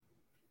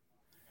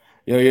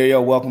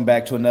Yo. Welcome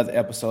back to another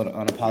episode of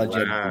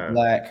Unapologetically Wow.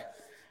 Black.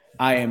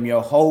 I am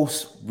your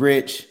host,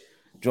 Rich,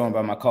 joined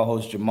by my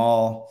co-host,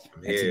 Jamal. I'm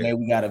And here. today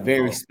we got a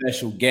very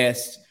special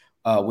guest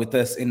with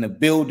us in the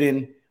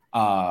building.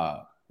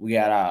 We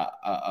got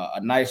a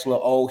nice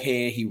little old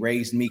head. He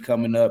raised me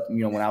coming up,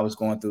 when I was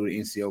going through the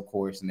NCO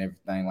course and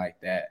everything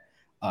like that.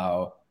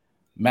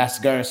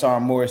 Master Gunnery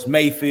Sergeant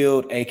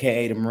Mayfield,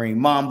 a.k.a. the Marine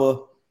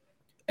Mamba.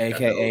 Got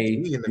the AKA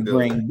OG in the the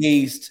building. Green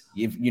Beast.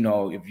 If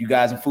you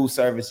guys in food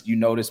service, you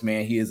know this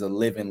man. He is a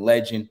living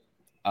legend.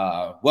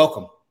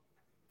 Welcome.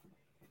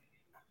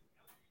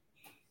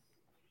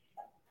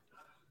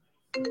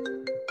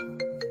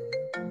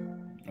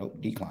 Oh,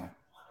 decline.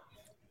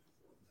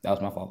 That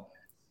was my fault.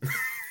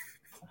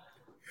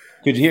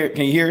 Could you hear?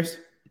 Can you hear us?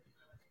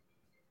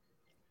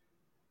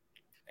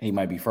 He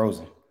might be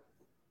frozen.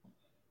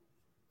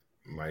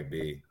 Might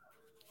be.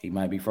 He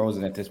might be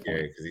frozen at this point.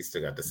 Yeah, because he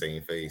still got the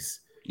same face.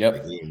 Yep.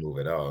 Like he didn't move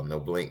at all. No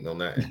blink, no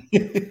nothing.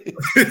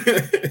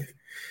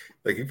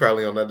 Like he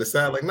probably on the other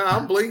side. Like, nah,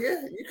 I'm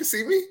blinking. You can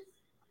see me.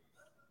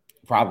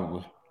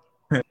 Probably.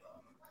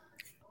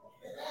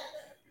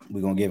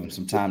 We're gonna give him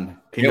some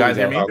time. Can you guys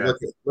hear me? Oh,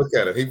 look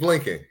at him. He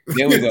blinking.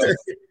 There we go.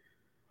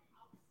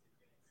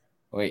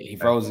 Wait, he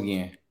froze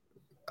again.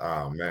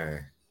 Oh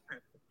man.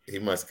 He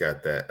must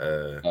got that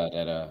Got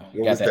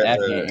that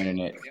Afghan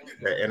internet.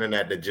 That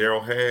internet that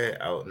Gerald had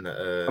out in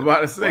the I'm about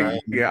to say,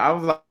 yeah, I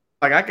was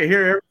like I can hear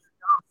everything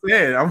I'm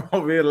saying. I'm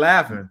over here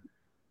laughing.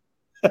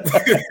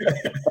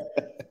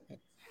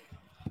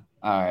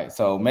 All right,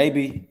 so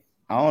maybe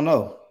I don't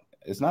know.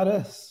 It's not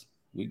us.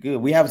 We good.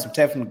 We have some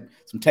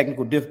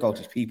technical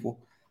difficulties,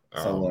 people.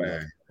 Oh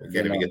man, we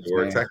can't even get the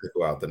word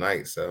technical out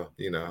tonight. So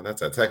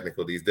that's how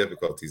technical these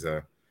difficulties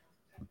are.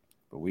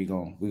 But we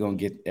gonna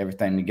get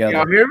everything together.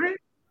 Y'all hear me?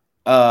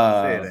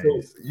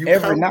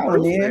 Every now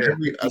and then,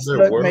 you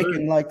start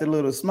making like the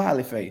little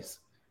smiley face.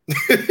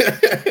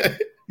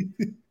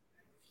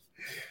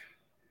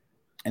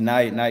 And now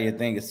your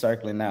thing is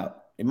circling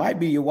out. It might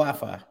be your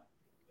Wi-Fi. I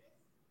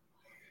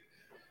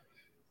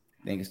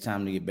think it's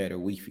time to get better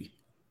Wi-Fi.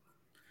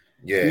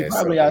 Yeah, you're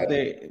probably out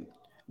there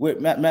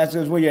with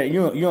Masters. Where you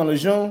at? You on the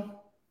Zoom?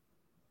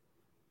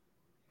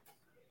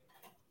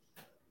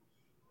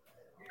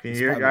 Can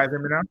you guys hear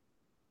me now?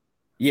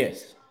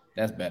 Yes,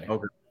 that's better.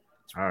 Okay.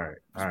 All right.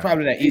 It's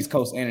probably that East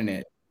Coast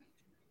internet.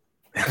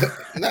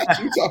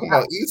 Not you talking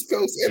about East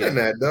Coast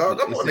internet,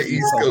 dog. I'm on the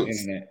East Coast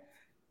internet.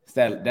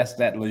 That's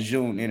that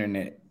Lejeune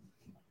internet.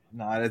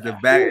 No, that's the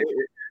back.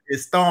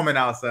 It's storming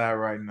outside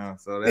right now,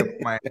 so that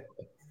might.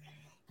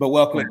 But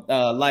welcome.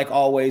 Like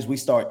always, we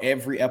start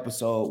every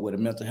episode with a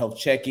mental health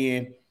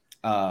check-in.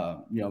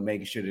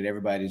 Making sure that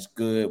everybody's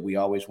good. We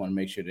always want to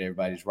make sure that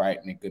everybody's right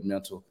and in good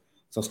mental.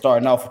 So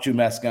starting off with you,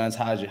 Master Guns,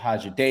 how's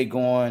your day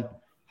going?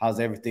 How's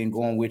everything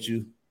going with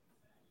you?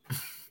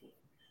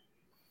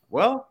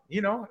 Well,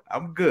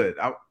 I'm good.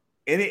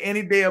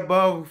 Any day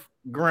above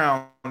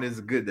ground is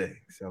a good day.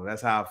 So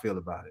that's how I feel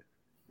about it.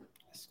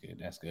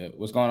 That's good.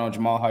 What's going on,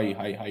 Jamal? How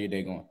your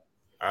day going?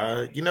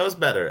 It's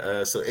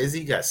better. So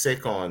Izzy got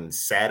sick on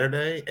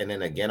Saturday and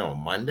then again on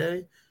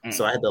Monday.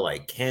 So I had to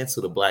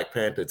cancel the Black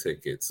Panther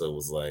ticket. So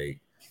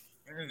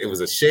it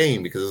was a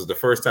shame because it was the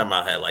first time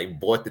I had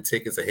bought the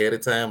tickets ahead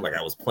of time. Like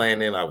I was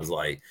planning. I was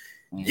like,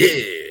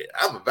 yeah,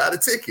 I'm gonna buy the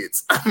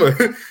tickets. I'm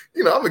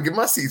gonna get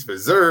my seats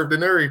reserved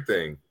and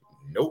everything.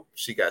 Nope,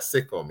 she got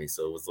sick on me.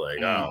 So it was like,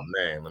 oh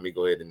man, let me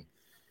go ahead and.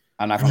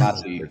 I'm not gonna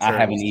lie to you.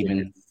 I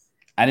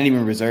didn't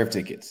even reserve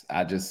tickets.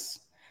 I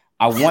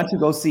want to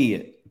go see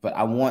it, but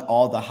I want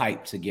all the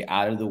hype to get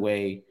out of the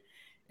way.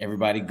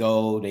 Everybody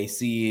go, they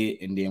see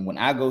it, and then when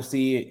I go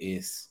see it,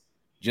 it's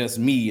just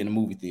me in the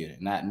movie theater,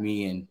 not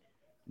me and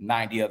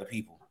 90 other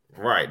people.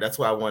 Right. That's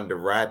why I wanted to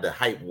ride the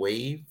hype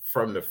wave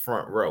from the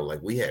front row.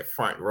 Like we had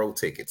front row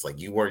tickets. Like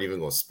you weren't even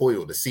gonna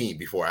spoil the scene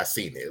before I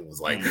seen it. It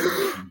was like,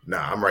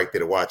 nah, I'm right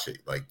there to watch it.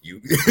 Like you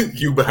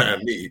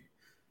behind me.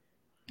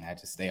 I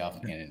just stay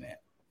off the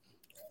internet.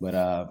 But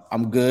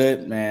I'm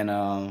good, man.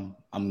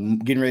 I'm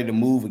getting ready to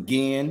move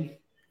again.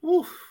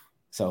 Oof.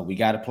 So we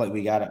got our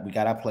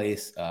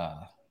place.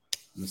 I'm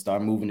gonna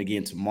start moving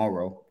again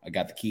tomorrow. I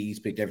got the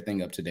keys, picked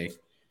everything up today.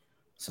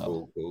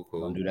 So cool.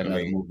 I'm gonna do that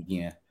another move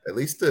again. At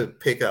least to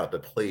pick out the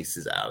place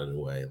is out of the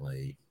way.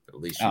 Like at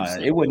least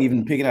it wasn't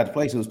even picking out the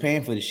place; it was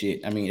paying for the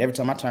shit. I mean, every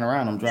time I turn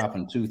around, I'm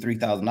dropping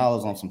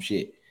 $2,000-$3,000 on some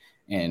shit,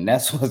 and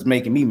that's what's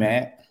making me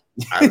mad.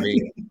 I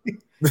mean,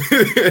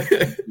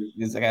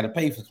 because I got to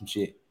pay for some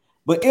shit.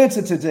 But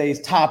into today's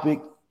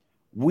topic,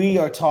 we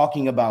are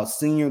talking about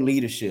senior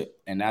leadership,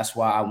 and that's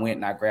why I went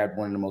and I grabbed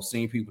one of the most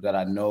senior people that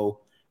I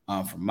know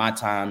from my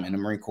time in the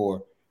Marine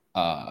Corps,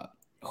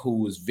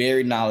 who is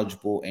very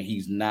knowledgeable, and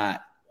he's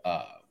not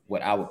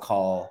what I would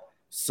call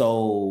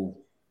so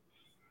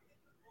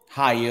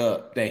high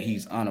up that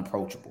he's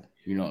unapproachable.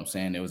 You know what I'm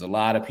saying? There was a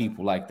lot of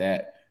people like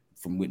that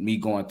from with me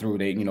going through.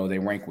 They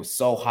rank was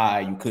so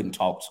high you couldn't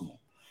talk to them.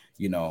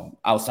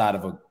 Outside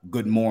of a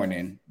good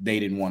morning, they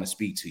didn't want to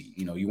speak to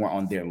you. You weren't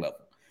on their level.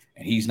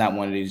 And he's not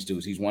one of these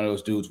dudes. He's one of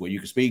those dudes where you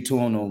can speak to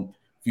him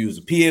If you was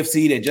a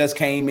PFC that just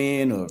came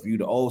in, or if you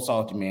the old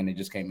salty man that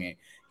just came in,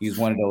 he's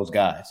one of those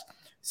guys.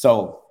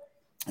 So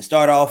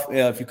start off,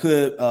 if you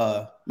could,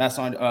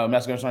 Master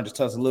Gunnery Sergeant, just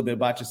tell us a little bit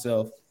about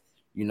yourself,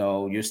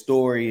 your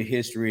story, your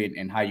history,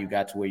 and how you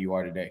got to where you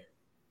are today.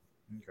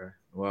 Okay.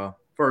 Well,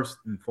 first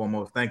and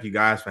foremost, thank you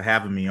guys for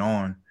having me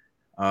on.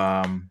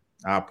 I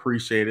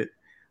appreciate it.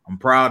 I'm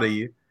proud of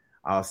you.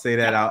 I'll say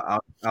that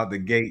out the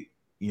gate.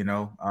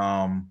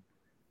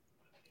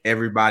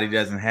 Everybody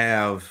doesn't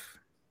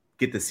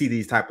get to see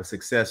these type of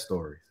success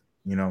stories.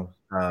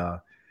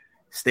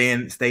 Stay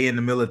in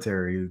the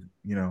military.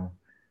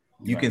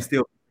 You can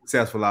still be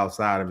successful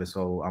outside of it.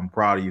 So I'm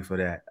proud of you for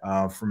that.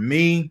 For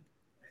me,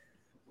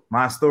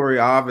 my story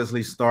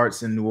obviously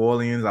starts in New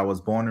Orleans. I was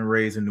born and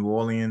raised in New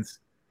Orleans.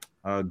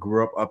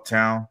 Grew up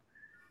uptown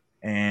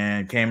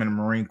and came in the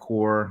Marine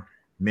Corps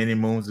many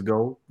moons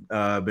ago.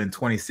 Been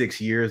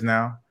 26 years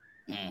now.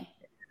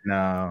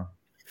 And,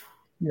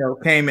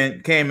 came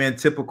in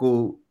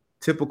typical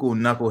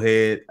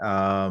knucklehead,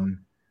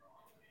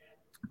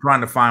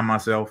 trying to find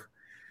myself.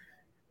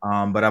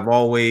 But I've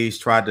always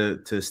tried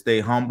to stay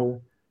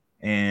humble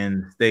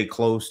and stay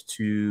close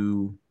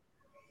to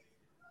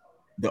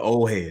the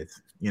old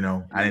heads.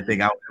 I didn't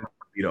think I was going to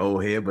be the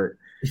old head, but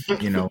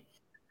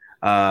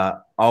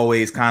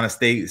always kind of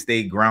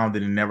stayed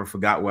grounded and never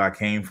forgot where I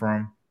came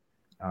from.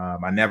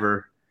 I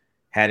never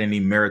had any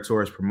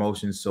meritorious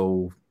promotions,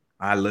 so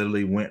I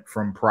literally went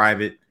from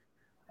private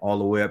all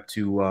the way up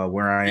to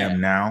where I am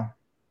now.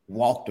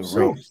 Walked the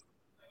ranks.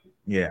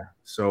 Yeah.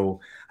 So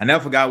I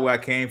never forgot where I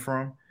came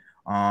from.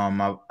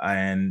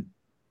 And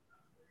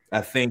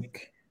I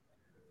think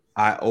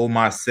I owe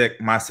my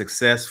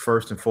success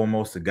first and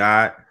foremost to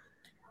God.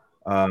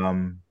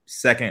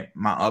 Second,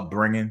 my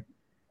upbringing,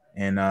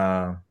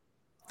 and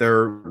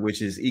third,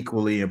 which is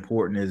equally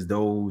important, is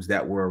those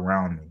that were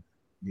around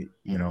me.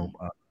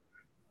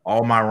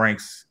 All my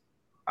ranks,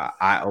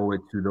 I owe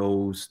it to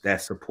those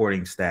that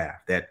supporting staff,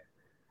 that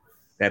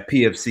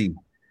PFC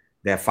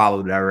that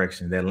followed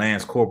direction, that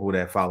Lance Corporal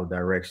that followed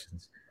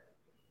directions.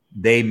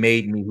 They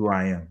made me who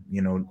I am.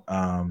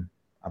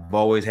 I've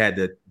always had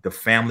the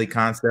family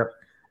concept.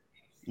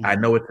 I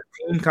know it's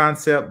a team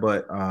concept,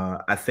 but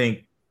I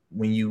think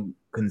when you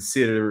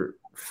consider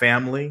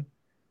family,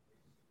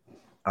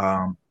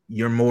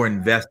 you're more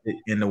invested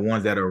in the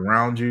ones that are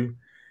around you,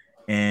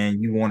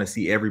 and you want to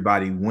see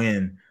everybody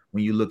win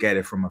when you look at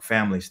it from a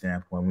family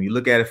standpoint. When you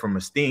look at it from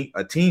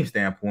a team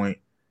standpoint,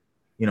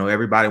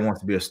 everybody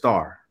wants to be a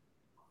star.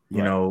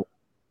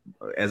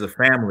 As a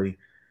family,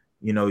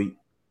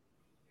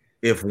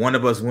 if one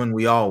of us win,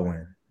 we all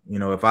win.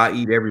 If I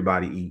eat,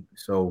 everybody eat.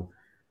 So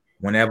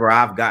whenever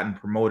I've gotten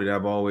promoted,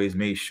 I've always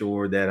made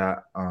sure that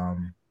I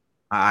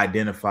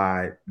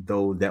identified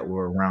those that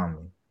were around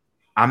me.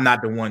 I'm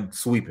not the one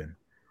sweeping,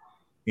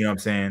 you know what I'm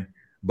saying?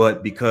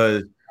 But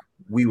because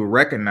we were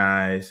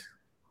recognized,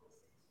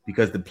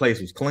 because the place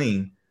was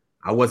clean,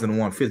 I wasn't the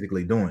one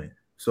physically doing it.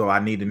 So I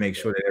need to make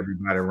sure that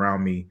everybody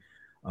around me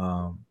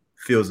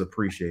feels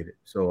appreciated.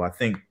 So I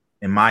think,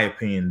 in my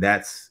opinion,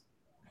 that's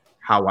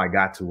how I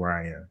got to where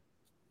I am.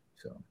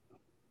 So.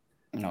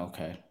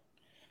 Okay.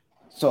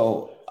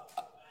 So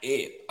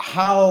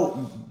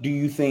how do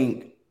you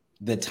think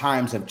the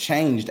times have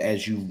changed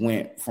as you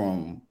went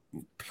from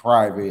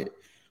private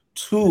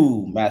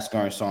to Master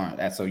Gunnery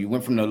Sergeant? So you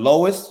went from the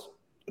lowest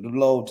to the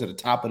low to the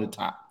top of the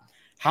top.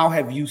 How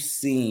have you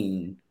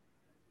seen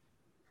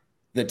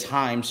the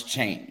times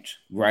change,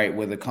 right?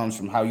 Whether it comes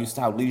from how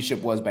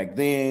leadership was back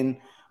then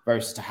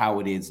versus to how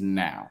it is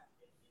now.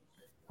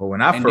 Well,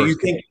 when I do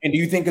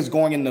you think it's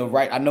going in the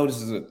right? I know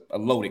this is a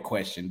loaded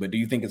question, but do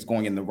you think it's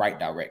going in the right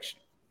direction?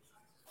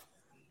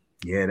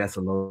 Yeah, that's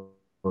a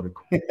loaded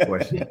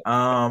question.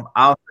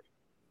 I'll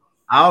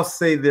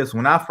say this: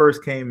 when I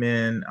first came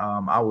in,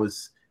 I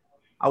was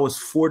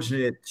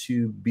fortunate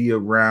to be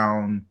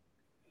around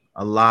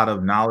a lot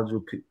of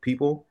knowledgeable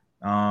people,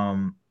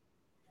 a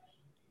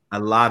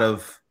lot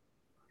of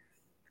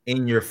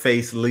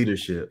in-your-face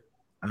leadership.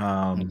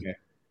 Okay.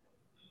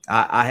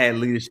 I had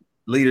leaders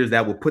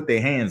that would put their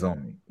hands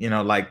on me,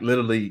 like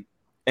literally,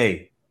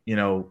 hey,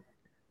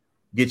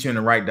 get you in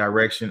the right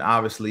direction.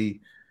 Obviously,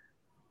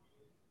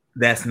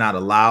 that's not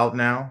allowed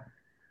now.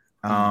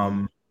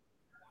 I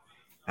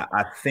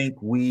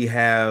think we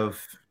have,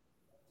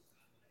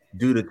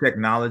 due to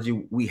technology,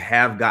 we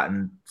have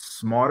gotten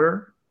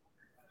smarter,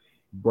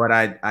 but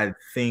I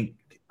think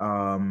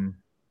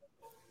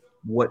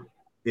what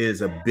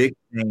is a big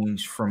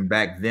change from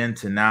back then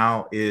to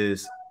now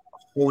is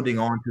holding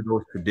on to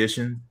those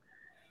traditions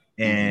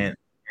and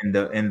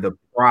the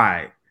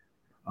pride.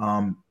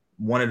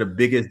 One of the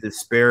biggest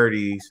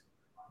disparities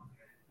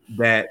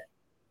that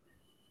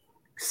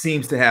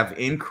seems to have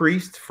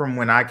increased from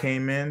when I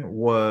came in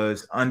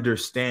was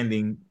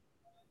understanding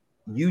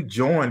you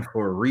joined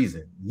for a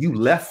reason. You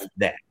left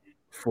that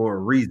for a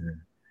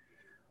reason.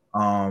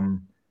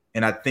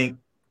 And I think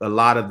a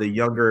lot of the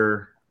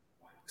younger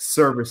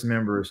service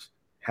members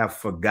have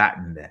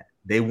forgotten that.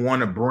 They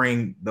want to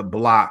bring the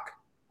block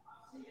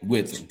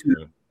with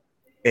them.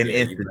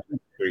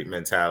 Street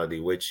mentality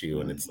with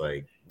you, and it's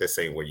like this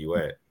ain't where you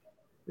at.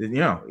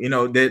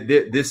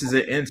 This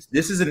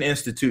is an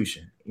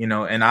institution,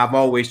 and I've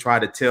always tried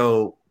to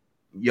tell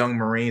young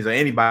Marines or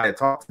anybody that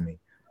talks to me,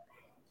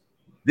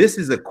 this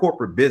is a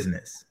corporate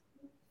business.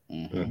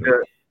 Mm-hmm.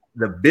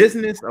 The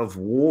business of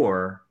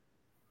war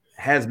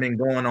has been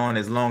going on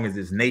as long as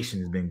this nation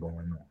has been going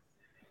on.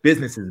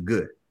 Business is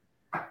good.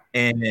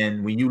 And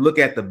then when you look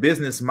at the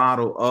business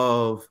model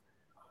of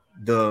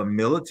the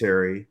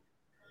military,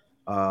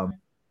 for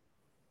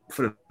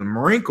the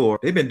Marine Corps,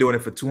 they've been doing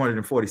it for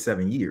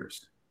 247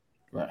 years.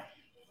 Right.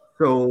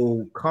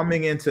 So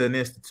coming into an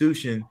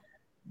institution,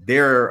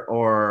 there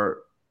are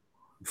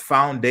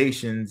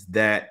foundations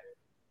that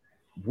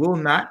will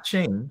not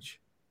change.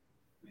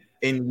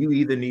 And you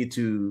either need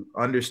to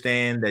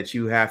understand that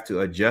you have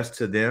to adjust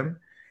to them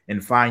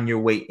and find your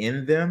way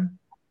in them,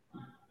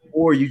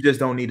 or you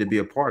just don't need to be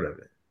a part of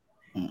it.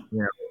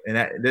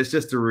 And that's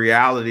just the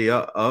reality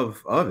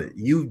of it.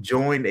 You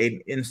joined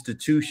an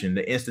institution.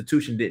 The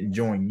institution didn't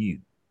join you.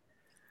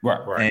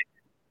 Right.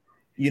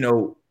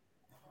 And,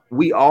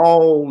 we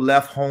all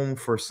left home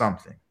for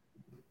something.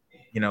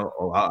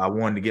 I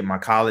wanted to get my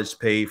college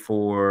paid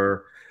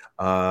for.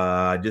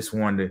 I just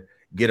wanted to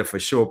get a for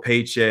sure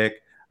paycheck.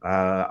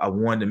 I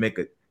wanted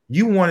to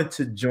you wanted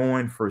to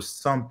join for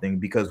something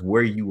because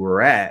where you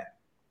were at,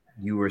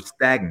 you were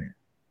stagnant.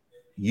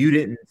 You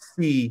didn't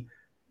see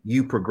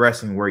you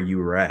progressing where you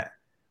were at.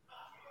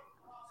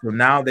 So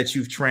now that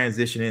you've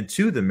transitioned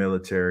into the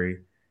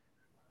military,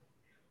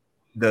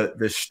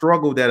 the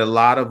struggle that a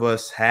lot of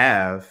us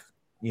have,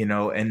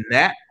 and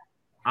that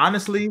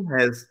honestly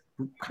has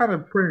kind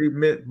of pretty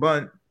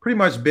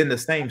much been the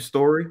same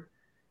story,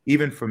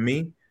 even for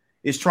me,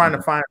 is trying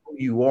to find who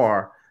you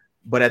are,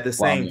 but at the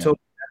same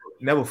token,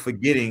 never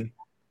forgetting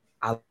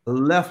I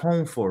left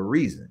home for a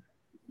reason.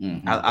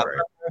 Mm-hmm. I left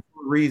home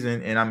for a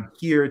reason, and I'm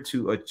here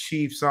to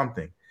achieve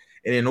something.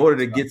 And in order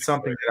to get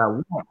something that I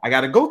want, I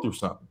got to go through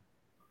something.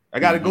 I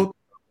got to go through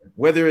something.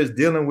 Whether it's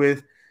dealing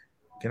with,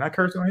 can I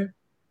curse on here?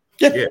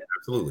 Yeah,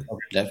 absolutely.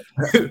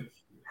 Okay.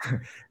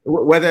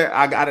 Whether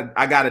I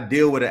gotta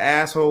deal with an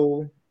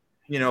asshole,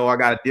 I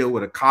gotta deal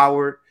with a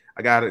coward,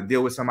 I gotta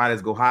deal with somebody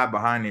that's go hide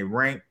behind their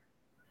rank.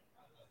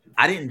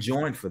 I didn't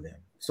join for them,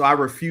 so I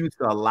refuse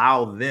to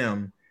allow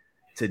them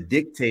to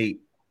dictate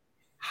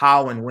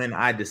how and when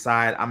I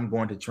decide I'm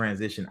going to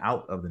transition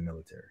out of the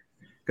military.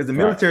 Because the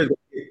military,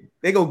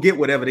 they go get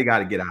whatever they got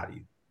to get out of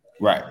you.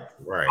 Right.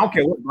 I don't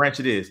care what branch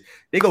it is.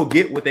 They go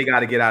get what they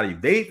got to get out of you.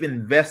 They've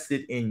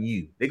invested in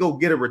you. They go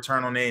get a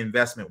return on their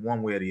investment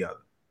one way or the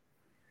other.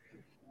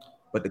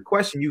 But the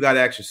question you got to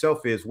ask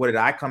yourself is, what did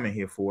I come in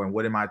here for, and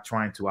what am I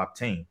trying to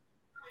obtain?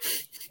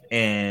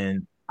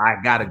 And I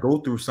got to go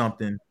through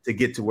something to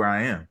get to where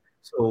I am.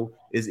 So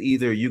it's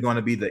either you're going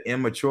to be the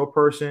immature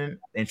person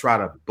and try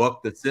to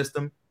buck the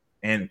system,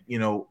 and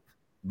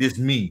this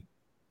me,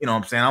 what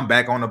I'm saying, I'm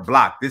back on the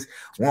block. This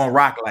won't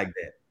rock like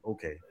that.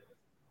 Okay,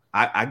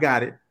 I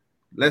got it.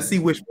 Let's see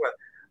which one.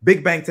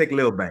 Big bank take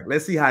little bank.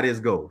 Let's see how this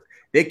goes.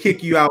 They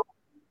kick you out.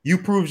 You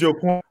proved your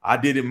point. I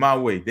did it my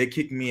way. They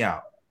kicked me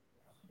out.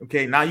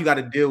 Okay, now you got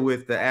to deal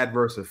with the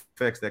adverse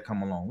effects that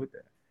come along with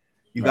that.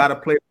 You got to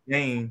play the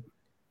game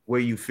where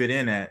you fit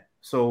in at.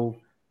 So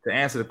to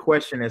answer the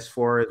question as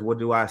far as what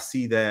do I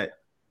see that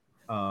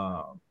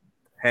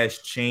has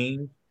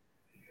changed,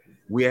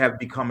 we have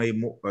become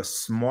a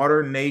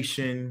smarter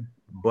nation,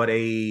 but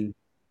a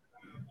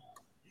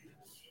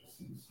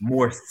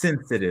more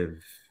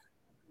sensitive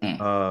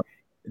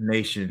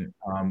nation.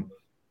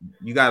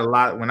 You got a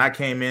lot. When I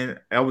came in,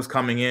 I was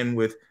coming in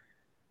with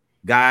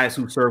guys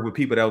who served with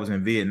people that was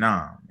in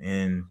Vietnam,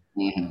 and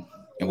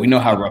we know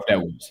how rough that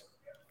was.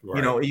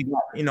 Right.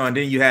 And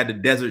then you had the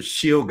Desert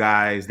Shield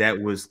guys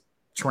that was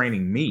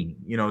training me.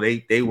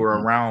 They were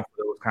around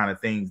for those kind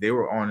of things. They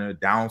were on a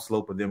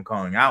downslope of them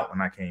coming out when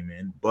I came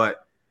in,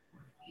 but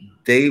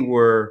they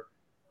were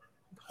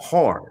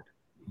hard.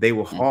 They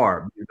were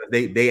hard because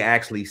they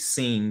actually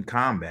seen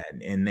combat,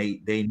 and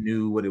they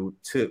knew what it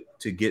took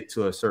to get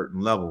to a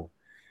certain level,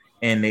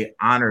 and they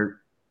honored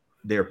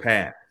their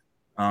path.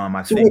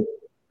 I think.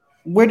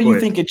 Where do you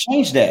think it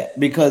changed that?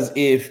 Because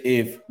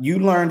if you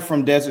learned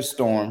from Desert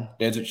Storm,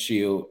 Desert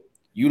Shield,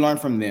 you learned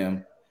from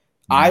them.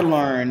 I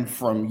learned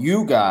from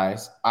you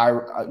guys.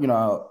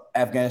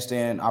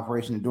 Afghanistan,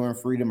 Operation Enduring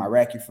Freedom,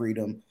 Iraqi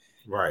Freedom.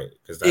 Right,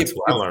 because that's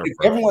what I learned if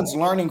from. Everyone's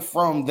learning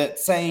from that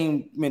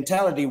same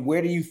mentality.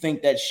 Where do you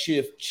think that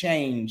shift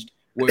changed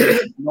where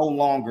it's no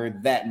longer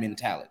that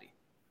mentality?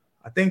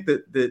 I think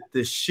that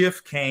the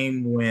shift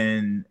came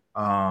when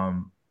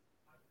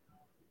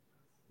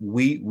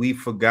we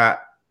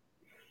forgot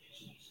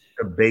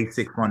the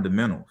basic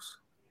fundamentals.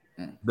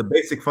 The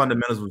basic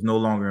fundamentals was no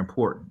longer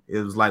important. It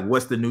was like,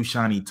 what's the new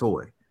shiny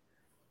toy,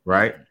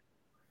 right?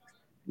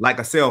 Like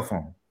a cell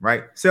phone,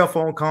 right? Cell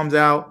phone comes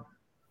out,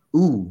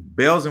 ooh,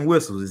 bells and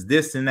whistles, is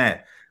this and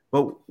that.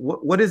 But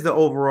what is the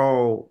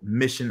overall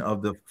mission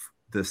of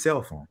the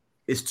cell phone?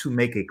 It's to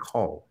make a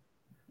call.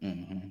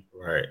 Mm-hmm.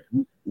 Right.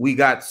 We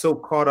got so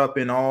caught up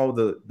in all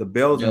the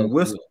bells and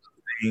whistles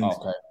things,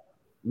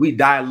 we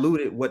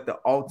diluted what the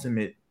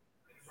ultimate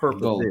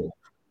purpose is.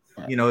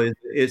 You know,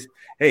 it's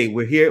hey,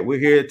 we're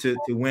here to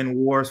win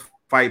wars,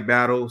 fight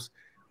battles,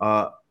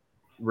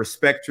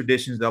 respect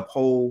traditions,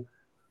 uphold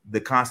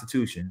the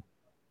Constitution,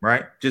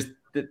 right?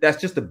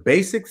 That's just the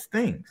basic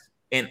things,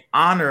 and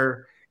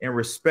honor and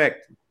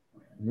respect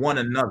one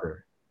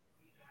another.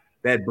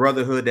 That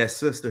brotherhood, that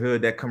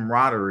sisterhood, that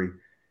camaraderie.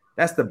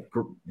 That's the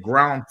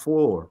ground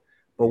floor.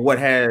 But what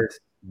has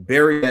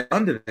buried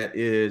under that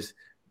is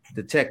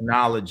the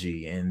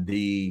technology and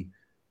the,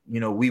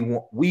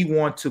 we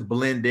want to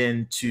blend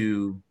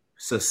into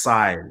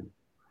society.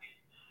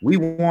 We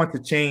want to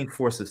change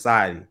for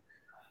society.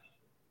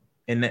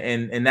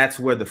 And that's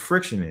where the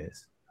friction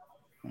is.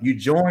 You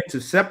join to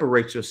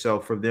separate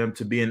yourself from them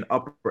to be an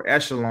upper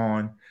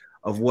echelon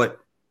of what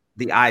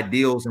the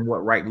ideals and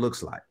what right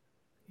looks like.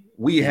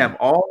 We have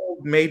all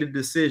made a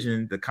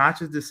decision, the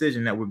conscious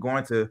decision, that we're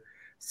going to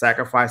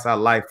sacrifice our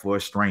life for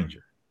a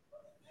stranger.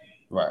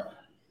 Right.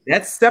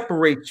 That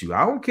separates you.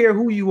 I don't care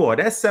who you are.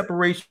 That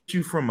separates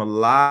you from a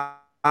lot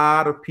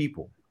of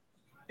people.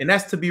 And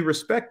that's to be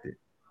respected.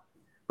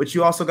 But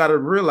you also got to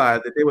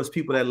realize that there was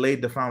people that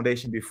laid the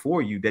foundation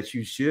before you, that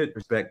you should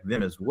respect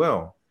them as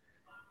well.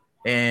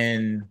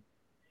 And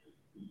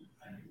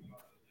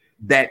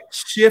that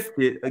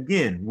shifted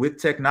again with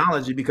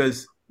technology,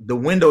 because the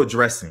window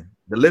dressing,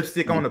 the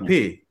lipstick on the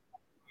pig,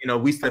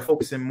 we started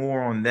focusing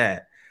more on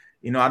that.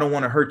 I don't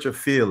want to hurt your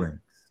feelings.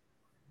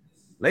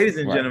 Ladies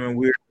and gentlemen,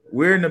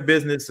 we're in the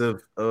business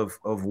of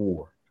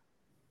war.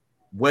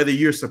 Whether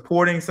you're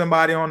supporting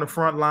somebody on the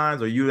front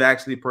lines or you're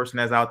actually a person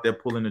that's out there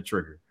pulling the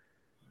trigger,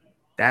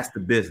 that's the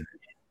business.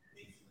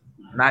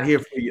 I'm not here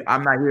for you.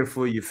 I'm not here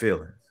for your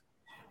feelings.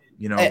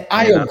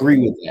 I agree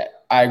with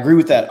that. I agree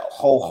with that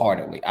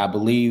wholeheartedly. I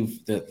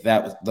believe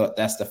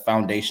that's the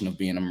foundation of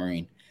being a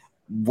Marine.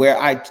 Where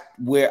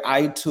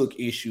I took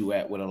issue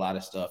at with a lot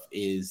of stuff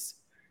is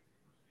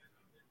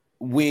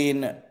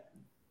and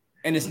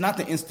it's not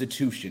the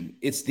institution,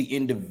 it's the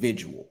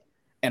individual.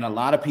 And a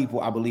lot of people,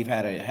 I believe,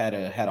 had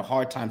a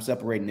hard time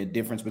separating the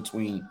difference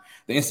between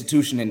the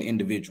institution and the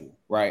individual,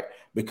 right?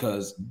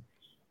 Because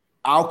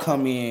I'll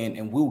come in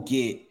and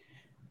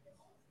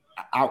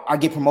I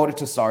get promoted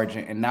to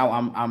sergeant, and now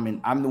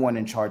I'm the one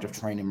in charge of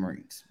training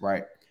Marines,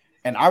 right?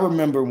 And I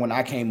remember when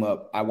I came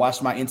up, I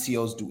watched my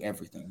NCOs do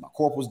everything. My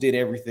corporals did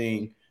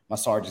everything. My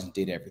sergeants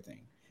did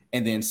everything.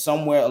 And then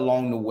somewhere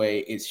along the way,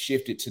 it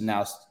shifted to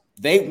now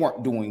they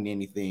weren't doing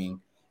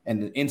anything.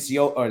 And the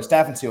NCO or the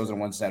staff NCOs are the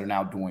ones that are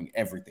now doing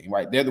everything,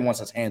 right? They're the ones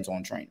that's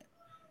hands-on training.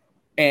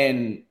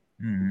 And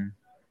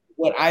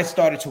what I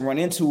started to run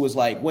into was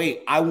like,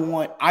 wait, I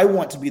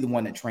want to be the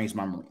one that trains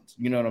my Marines.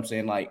 You know what I'm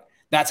saying? Like,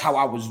 that's how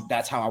I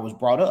was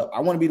brought up. I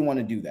want to be the one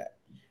to do that.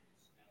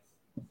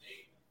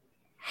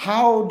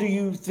 How do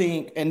you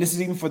think, and this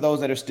is even for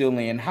those that are still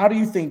in, how do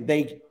you think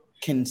they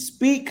can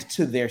speak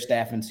to their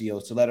staff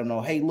NCOs to let them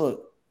know, hey,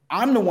 look,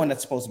 I'm the one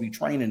that's supposed to be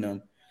training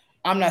them.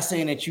 I'm not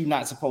saying that you're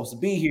not supposed to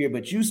be here,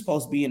 but you're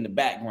supposed to be in the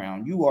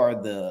background. You are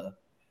the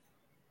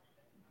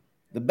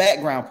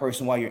background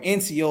person, while your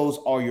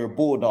NCOs are your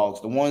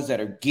bulldogs, the ones that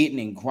are getting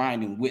and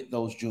grinding with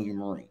those junior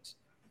Marines,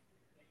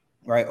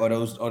 right? Or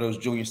those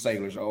junior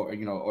sailors,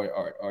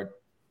 or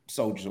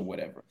soldiers or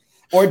whatever.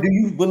 Or do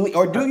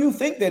you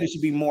think that it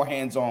should be more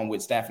hands-on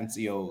with staff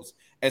NCOs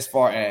as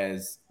far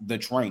as the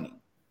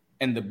training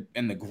and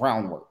the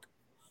groundwork?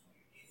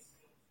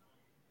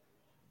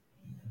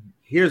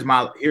 Here's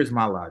my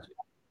logic.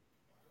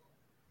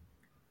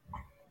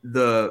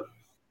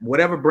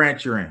 Whatever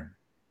branch you're in,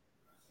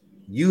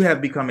 you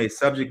have become a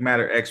subject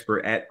matter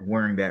expert at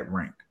wearing that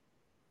rank,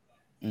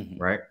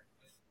 right?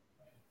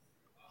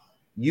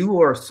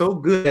 You are so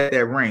good at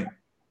that rank,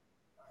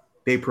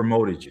 they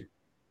promoted you.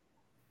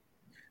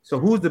 So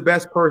who's the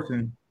best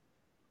person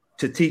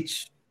to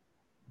teach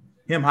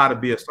him how to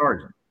be a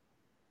sergeant?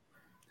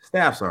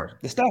 Staff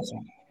sergeant. The staff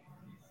sergeant.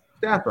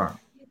 Staff sergeant.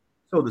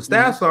 So the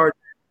staff sergeant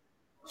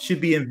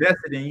should be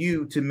invested in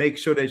you to make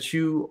sure that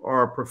you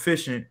are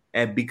proficient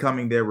at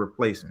becoming their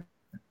replacement.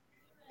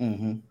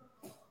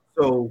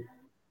 So,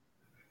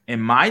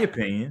 in my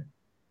opinion,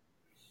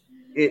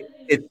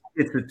 it's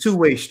a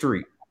two-way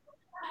street.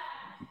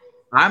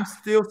 I'm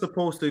still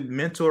supposed to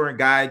mentor and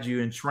guide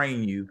you and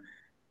train you,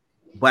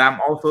 but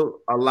I'm also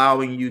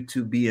allowing you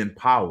to be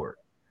empowered.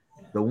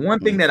 The one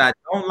thing that I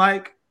don't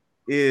like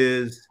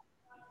is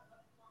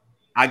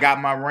I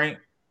got my rank,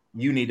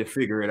 you need to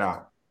figure it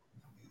out.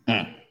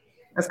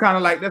 That's kind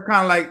of like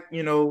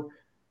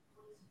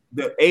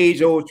the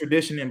age-old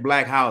tradition in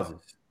black houses.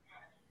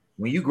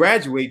 When you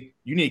graduate,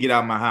 you need to get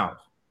out of my house.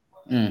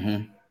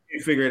 You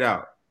figure it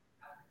out.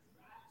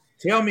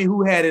 Tell me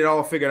who had it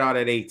all figured out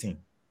at 18.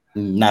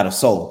 Not a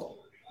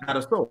soul. Not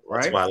a soul,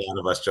 right? That's why a lot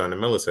of us joined the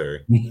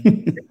military.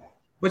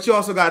 But you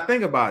also got to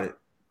think about it.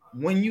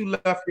 When you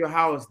left your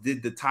house,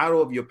 did the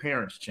title of your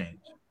parents change?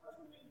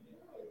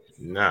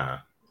 Nah.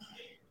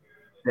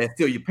 That's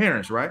still your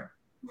parents, right?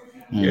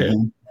 Yeah.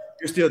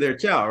 You're still their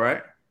child,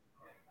 right?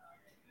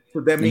 So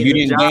that means you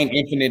didn't gain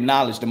infinite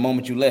knowledge the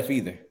moment you left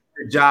either.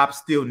 The job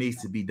still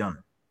needs to be done.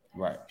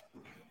 Right.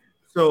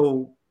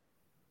 So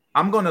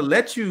I'm going to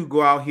let you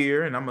go out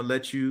here and I'm going to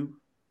let you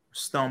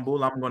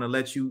stumble, I'm going to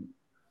let you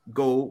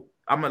go.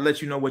 I'm going to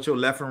let you know what your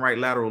left and right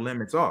lateral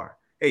limits are.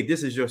 Hey,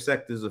 this is your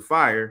sectors of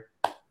fire.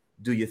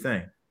 Do your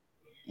thing.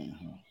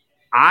 Mm-hmm.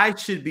 I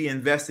should be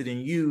invested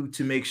in you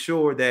to make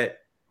sure that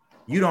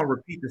you don't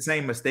repeat the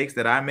same mistakes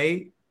that I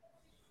made.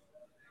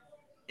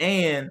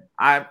 And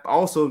I'm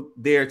also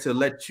there to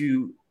let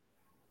you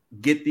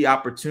get the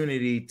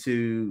opportunity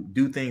to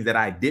do things that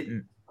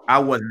I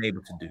wasn't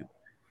able to do.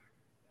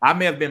 I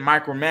may have been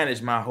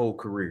micromanaged my whole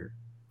career.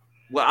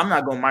 Well, I'm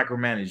not going to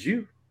micromanage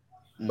you,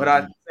 but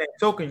at the same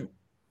token,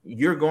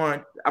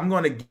 I'm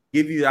going to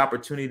give you the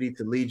opportunity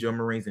to lead your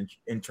Marines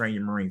and train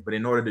your Marines. But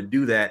in order to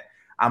do that,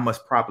 I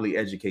must properly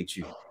educate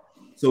you.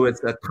 So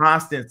it's a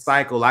constant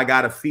cycle. I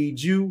got to feed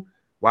you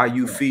while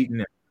you feeding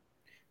them.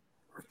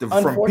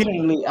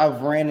 Unfortunately,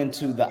 I've ran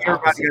into the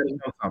opposite.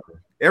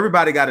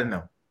 Everybody got to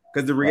know.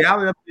 Because the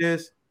reality of it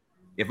is,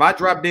 if I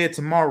drop dead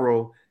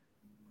tomorrow,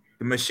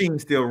 the machine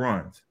still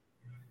runs.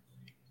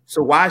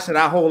 So why should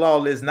I hold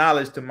all this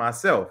knowledge to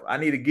myself? I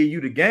need to give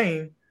you the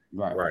game.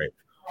 Right.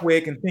 Where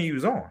it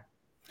continues on.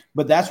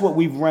 But that's what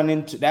we've run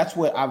into. That's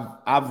what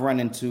I've run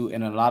into,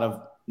 and a lot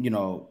of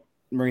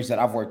Marines that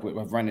I've worked with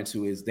have run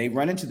into is they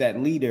run into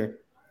that leader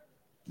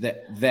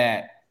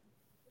that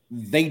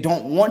they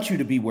don't want you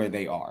to be where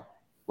they are,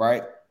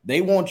 right?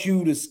 They want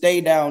you to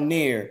stay down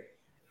there,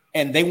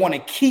 and they want to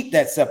keep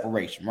that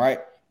separation, right?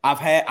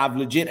 I've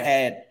legit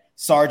had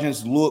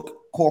sergeants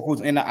look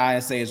corporals in the eye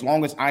and say, as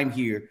long as I'm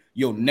here,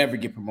 you'll never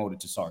get promoted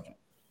to sergeant.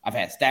 I've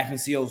had staff and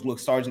COs look,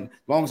 sergeant,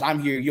 as long as I'm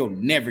here, you'll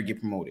never get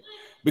promoted,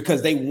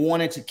 because they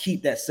wanted to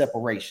keep that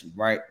separation,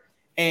 right?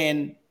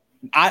 And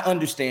I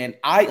understand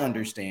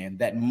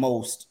that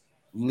most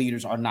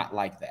leaders are not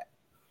like that.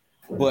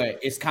 But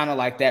it's kind of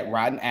like that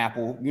rotten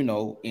apple,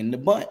 in the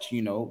bunch.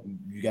 You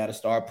got to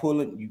start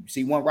pulling. You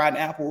see one rotten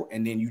apple,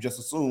 and then you just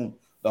assume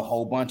the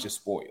whole bunch is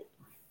spoiled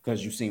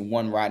because you've seen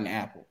one rotten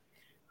apple.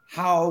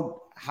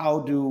 How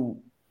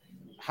do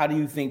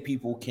you think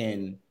people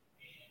can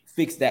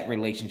fix that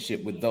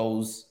relationship with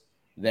those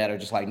that are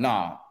just like,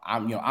 nah,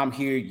 I'm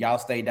here, y'all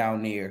stay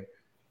down there.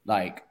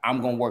 Like,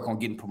 I'm gonna work on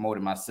getting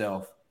promoted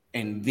myself,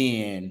 and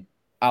then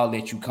I'll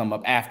let you come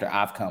up after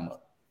I've come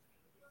up.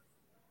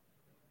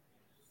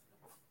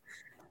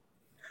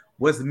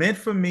 What's meant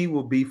for me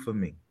will be for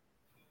me.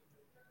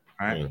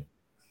 All right.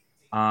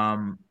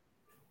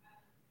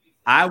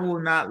 I will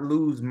not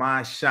lose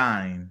my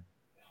shine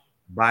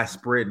by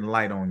spreading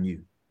light on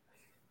you.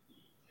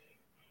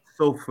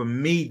 So for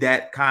me,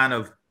 that kind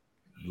of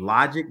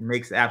logic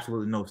makes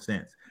absolutely no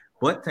sense.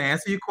 But to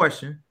answer your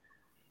question,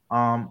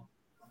 I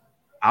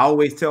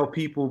always tell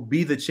people,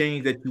 be the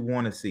change that you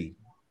want to see.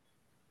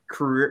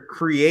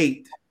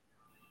 Create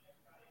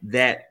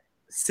that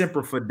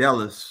semper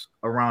fidelis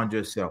around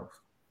yourself,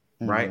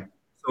 right?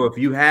 So if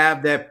you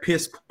have that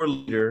piss poor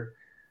leader,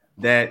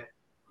 that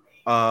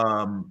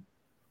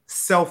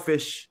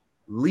selfish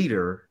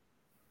leader,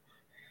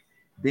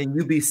 then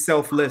you be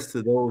selfless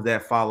to those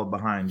that follow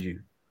behind you.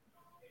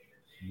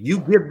 You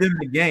give them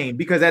the game,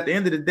 because at the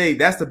end of the day,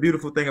 that's the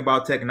beautiful thing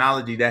about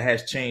technology that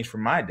has changed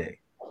from my day.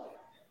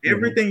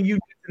 Everything you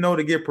need to know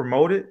to get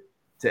promoted,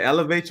 to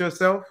elevate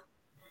yourself,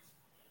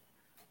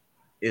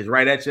 is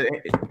right at your.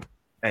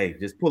 Hey,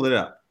 just pull it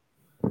up.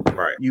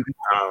 Right. You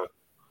know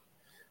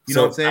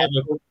what I'm saying?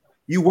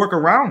 You work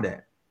around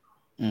that.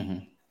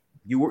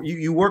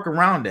 You work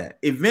around that.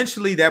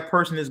 Eventually, that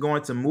person is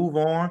going to move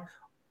on,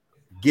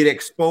 get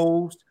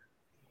exposed,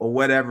 or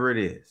whatever it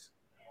is.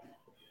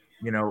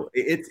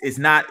 It's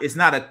not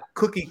a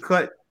cookie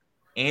cut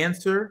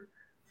answer,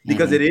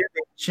 because it is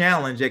a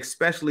challenge,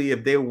 especially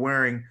if they're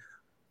wearing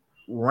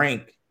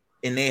rank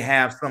and they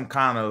have some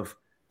kind of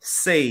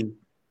say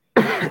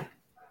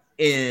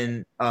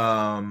in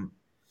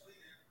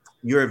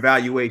your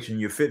evaluation,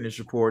 your fitness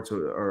reports,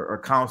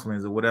 or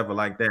counselings, or whatever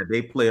like that.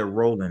 They play a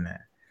role in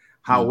that.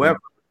 However,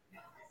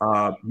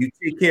 you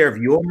take care of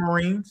your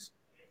Marines.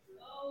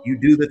 You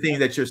do the things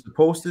that you're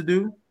supposed to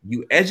do.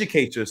 You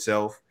educate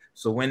yourself.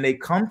 So when they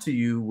come to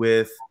you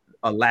with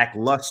a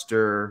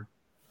lackluster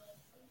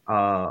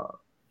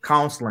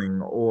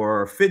counseling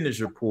or fitness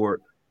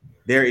report,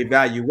 their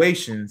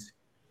evaluations,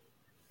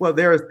 well,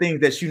 there are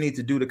things that you need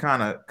to do to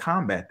kind of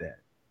combat that.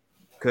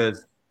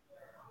 Because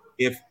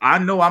if I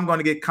know I'm going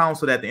to get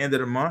counseled at the end of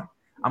the month,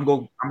 I'm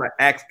going to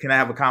ask, can I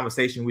have a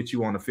conversation with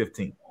you on the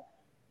 15th?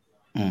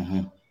 I'm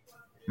going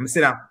to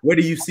sit down. Where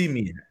do you see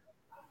me at?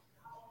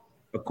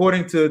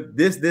 According to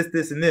this,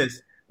 and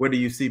this, where do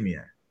you see me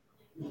at?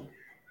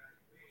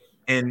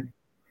 And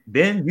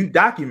then you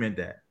document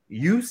that.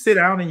 You sit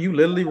down and you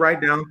literally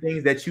write down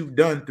things that you've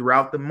done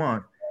throughout the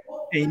month,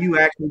 and you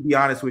actually be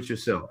honest with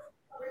yourself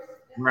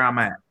where I'm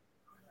at.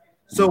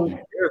 So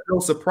there's no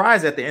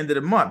surprise at the end of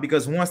the month,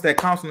 because once that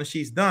counseling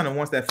sheet's done and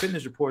once that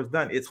fitness report is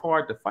done, it's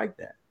hard to fight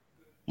that.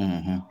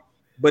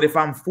 But if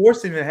I'm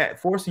forcing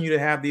you to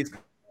have these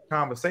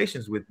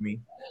conversations with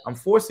me, I'm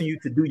forcing you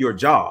to do your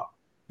job.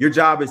 Your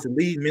job is to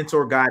lead,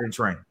 mentor, guide, and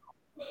train.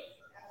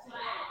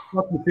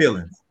 Fuck your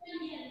feelings.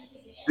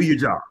 Do your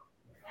job.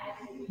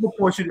 I'm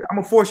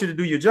gonna force you to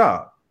do your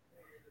job.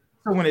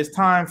 So when it's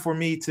time for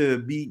me to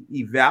be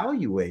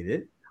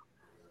evaluated,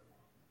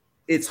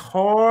 it's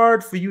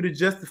hard for you to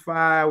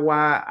justify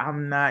why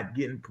I'm not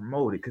getting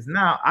promoted, because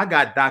now I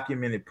got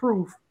documented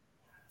proof.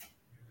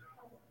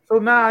 So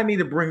now I need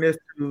to bring this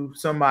to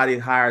somebody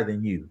higher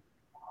than you,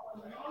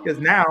 because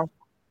now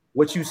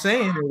what you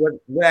saying and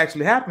what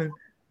actually happened,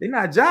 they're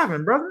not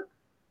jiving, brother.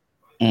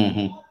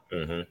 Mm-hmm.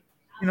 Mm-hmm.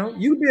 You know,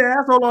 you be an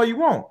asshole all you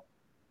want,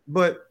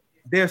 but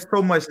there's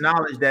so much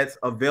knowledge that's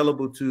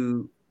available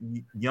to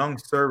young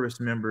service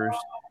members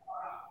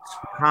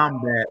to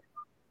combat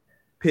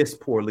piss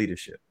poor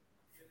leadership.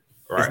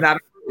 Right.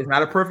 It's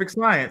not a perfect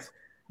science.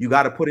 You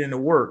got to put in the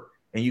work,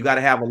 and you got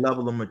to have a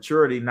level of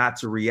maturity not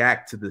to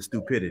react to the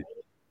stupidity.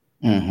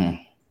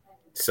 Mm-hmm.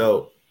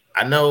 So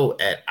I know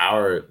at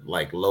our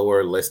like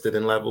lower listed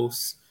in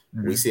levels,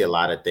 we see a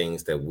lot of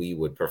things that we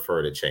would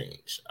prefer to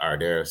change. Are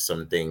there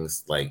some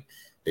things like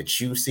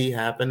that you see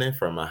happening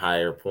from a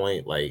higher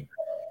point? Like,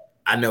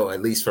 I know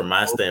at least from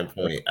my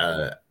standpoint,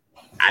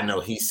 I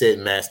know he said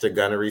Master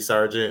Gunnery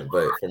Sergeant,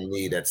 but for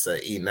me that's a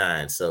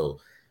E9. So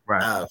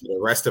Right. for the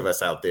rest of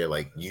us out there,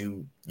 like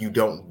you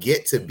don't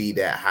get to be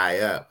that high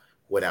up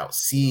without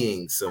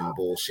seeing some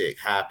bullshit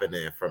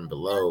happening from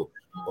below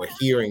or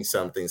hearing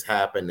something's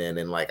happening.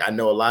 And like, I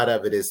know a lot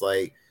of it is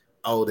like,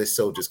 oh, this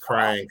soldier's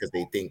crying because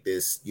they think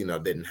this,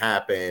 didn't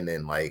happen.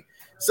 And like,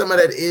 some of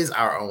that is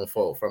our own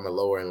fault from a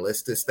lower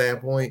enlisted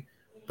standpoint.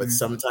 But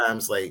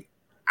sometimes like,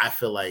 I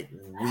feel like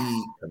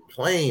we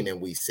complain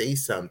and we say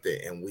something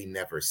and we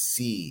never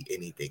see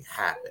anything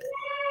happen.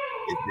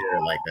 Is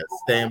there like a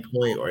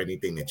standpoint or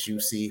anything that you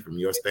see from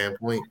your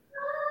standpoint?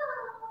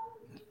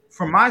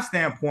 From my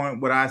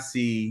standpoint, what I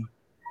see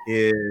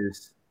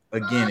is,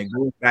 again, it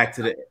goes back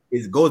to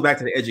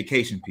the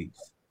education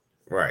piece.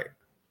 Right.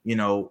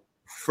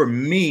 For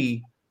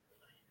me,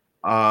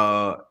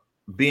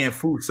 being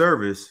food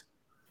service,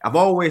 I've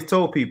always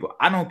told people,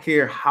 I don't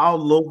care how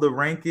low the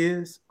rank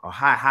is or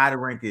how high the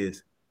rank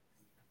is.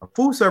 A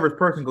food service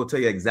person go tell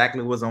you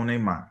exactly what's on their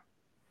mind.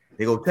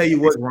 They go tell you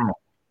what's wrong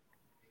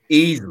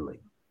easily.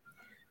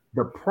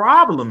 The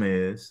problem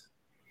is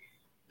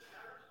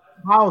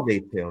how they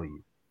tell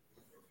you.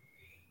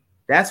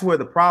 That's where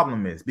the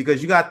problem is,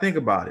 because you got to think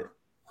about it.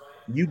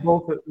 You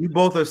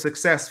both are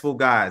successful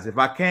guys. If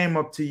I came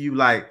up to you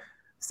like,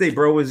 say,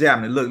 bro, what's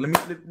happening? Look,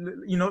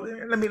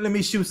 let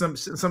me shoot some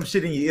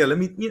shit in your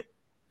ear.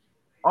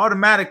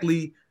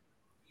 Automatically,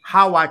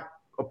 how I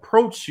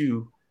approach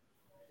you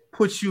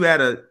puts you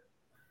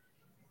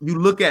you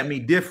look at me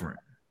different.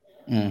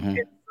 Mm-hmm.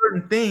 And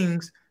certain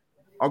things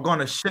are going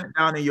to shut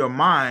down in your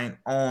mind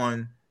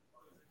on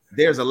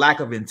there's a lack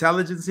of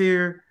intelligence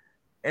here,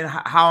 and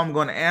how I'm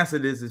going to answer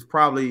this is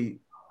probably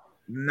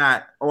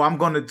not, I'm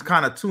going to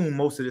kind of tune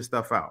most of this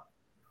stuff out.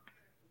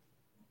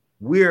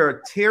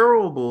 We're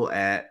terrible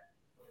at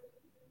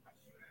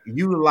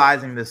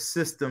utilizing the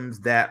systems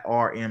that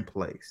are in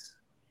place.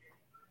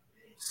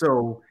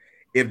 So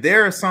if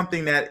there is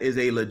something that is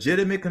a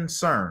legitimate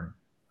concern,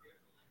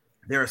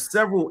 there are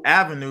several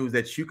avenues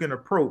that you can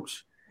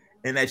approach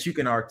and that you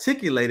can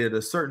articulate it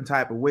a certain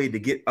type of way to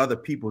get other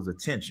people's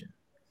attention.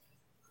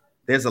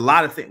 There's a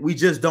lot of things. We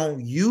just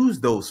don't use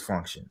those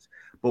functions.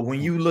 But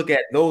when you look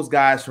at those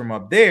guys from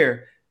up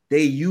there,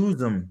 they use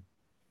them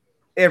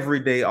every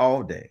day,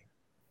 all day.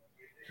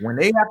 When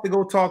they have to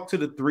go talk to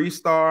the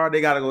 3-star,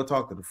 they got to go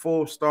talk to the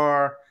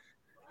 4-star.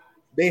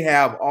 They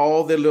have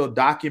all their little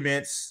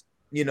documents.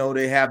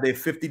 They have their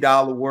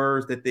 $50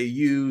 words that they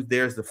use.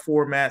 There's the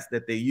formats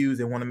that they use.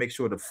 They want to make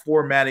sure the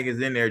formatting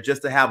is in there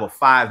just to have a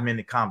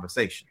 5-minute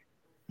conversation.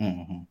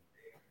 Mm-hmm.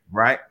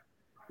 Right?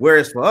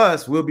 Whereas for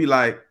us, we'll be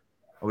like,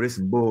 oh, this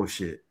is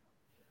bullshit.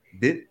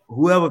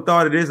 Whoever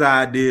thought of this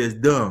idea is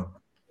dumb.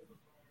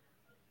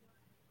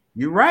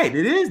 You're right.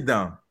 It is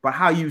dumb. But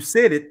how you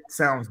said it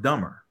sounds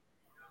dumber.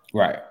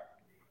 Right.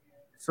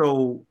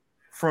 So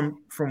from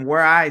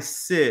where I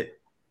sit,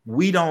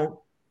 we don't,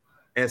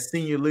 as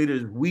senior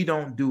leaders, we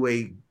don't do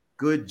a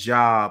good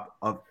job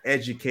of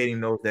educating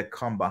those that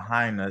come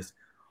behind us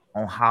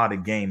on how the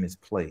game is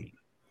played.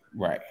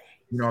 Right.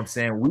 You know what I'm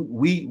saying?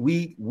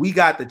 We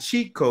got the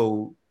cheat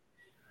code,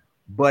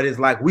 but it's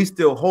like we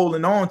still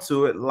holding on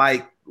to it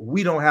like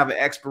we don't have an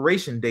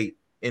expiration date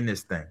in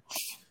this thing.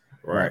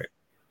 Right.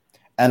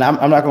 And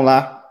I'm not gonna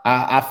lie,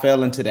 I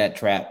fell into that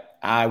trap.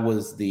 I'm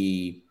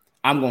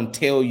gonna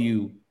tell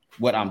you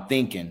what I'm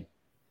thinking,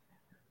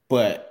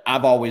 but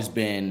I've always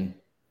been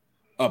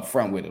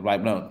upfront with it.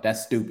 Like, no,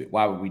 that's stupid.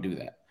 Why would we do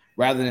that?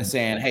 Rather than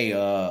saying, hey,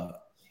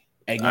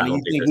 Gunny,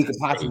 you think we could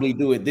possibly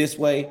do it this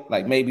way?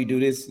 Like maybe do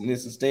this and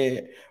this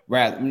instead?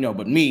 But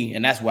me,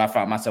 and that's where I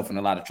found myself in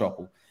a lot of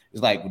trouble.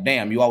 It's like, well,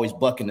 damn, you always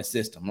bucking the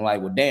system. I'm like,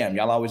 well, damn,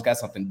 y'all always got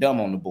something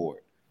dumb on the board.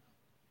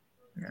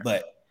 Yeah.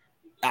 But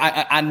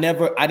I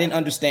didn't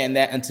understand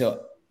that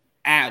until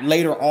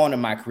later on in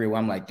my career where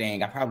I'm like,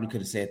 dang, I probably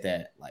could have said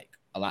that like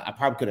a lot. I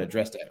probably could have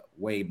addressed that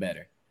way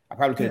better. I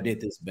probably could have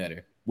did this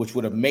better, which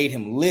would have made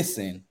him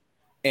listen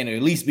and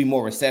at least be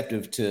more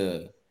receptive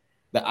to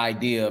the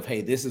idea of,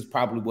 hey, this is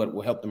probably what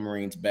will help the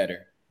Marines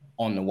better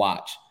on the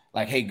watch.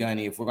 like, hey,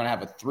 Gunny, if we're gonna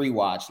have a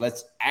 3-watch,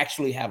 let's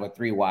actually have a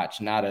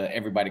 3-watch, not a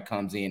everybody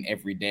comes in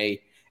every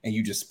day and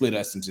you just split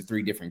us into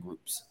 3 different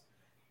groups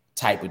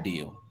type of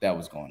deal that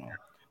was going on.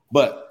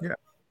 But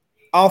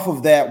off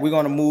of that, we're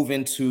gonna move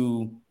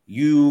into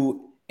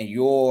you and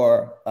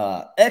your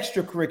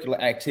extracurricular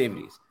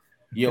activities,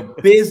 your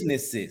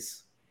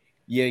businesses,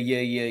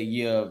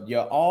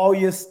 your all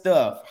your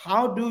stuff.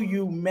 How do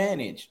you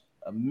manage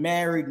a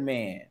married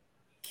man,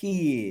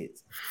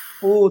 kids,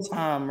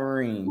 full-time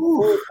Marine,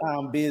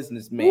 full-time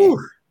businessman?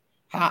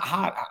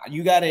 How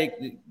you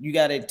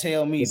gotta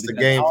tell me. What's the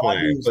game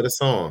plan? Put us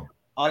on.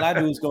 All I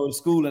do is go to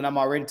school, and I'm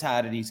already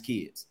tired of these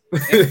kids.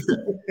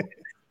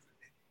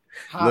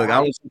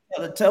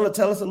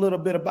 Tell us a little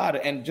bit about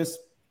it, and just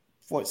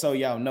so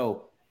y'all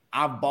know,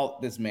 I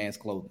bought this man's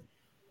clothing.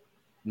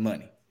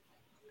 Money.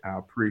 I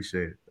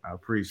appreciate it.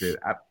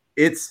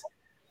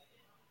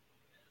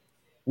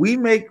 We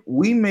make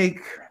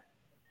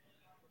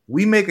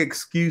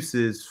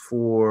excuses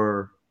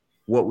for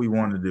what we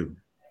want to do.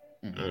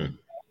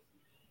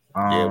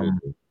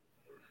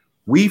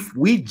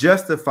 We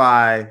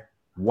justify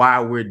why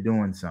we're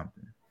doing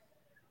something,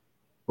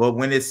 but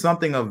when it's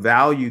something of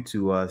value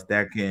to us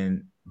that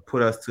can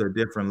put us to a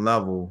different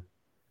level,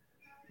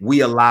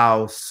 we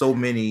allow so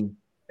many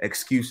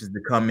excuses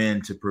to come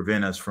in to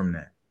prevent us from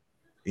that.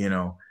 You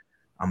know,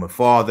 I'm a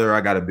father.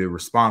 I got to be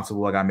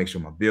responsible. I got to make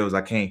sure my bills.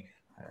 I can't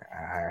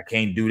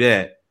do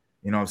that.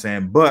 You know what I'm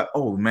saying? But,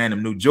 oh, man, the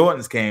new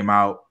Jordans came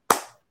out.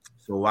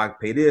 So I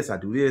pay this. I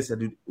do this.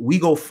 We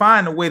go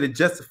find a way to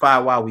justify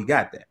why we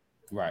got that.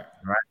 Right.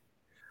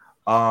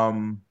 For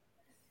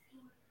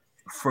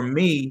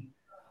me,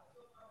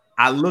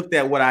 I looked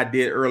at what I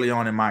did early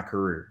on in my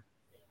career.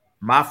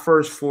 My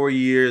first 4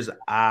 years,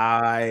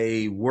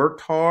 I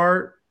worked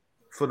hard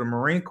for the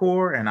Marine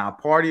Corps and I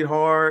partied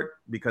hard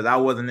because I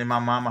wasn't in my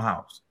mama's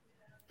house.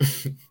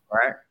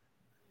 Right.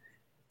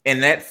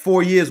 And that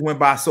 4 years went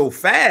by so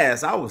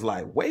fast. I was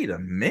like, wait a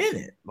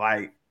minute.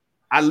 Like,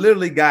 I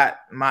literally got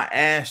my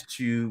ass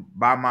chewed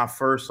by my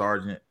first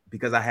sergeant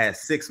because I had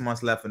 6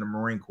 months left in the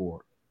Marine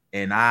Corps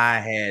and I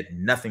had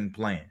nothing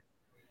planned.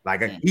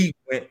 Like he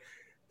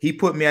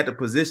put me at the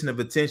position of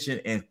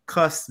attention and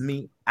cussed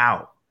me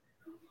out.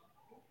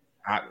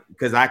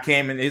 Because I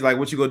came in, he's like,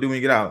 what you gonna do when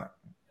you get out?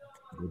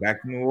 Go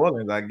back to New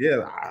Orleans. Like,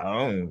 yeah,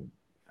 I ain't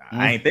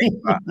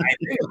thinking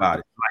about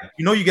it. Like,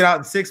 you get out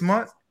in 6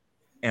 months.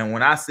 And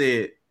when I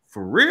said,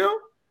 for real,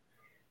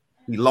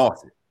 he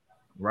lost it,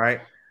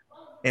 right?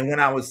 And when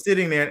I was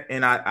sitting there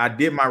and I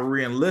did my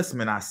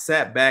re-enlistment, I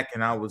sat back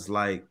and I was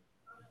like,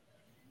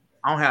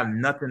 I don't have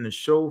nothing to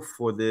show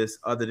for this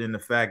other than the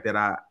fact that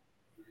I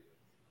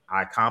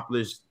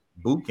accomplished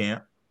boot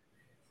camp.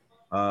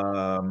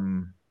 I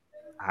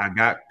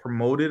got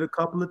promoted a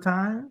couple of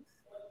times.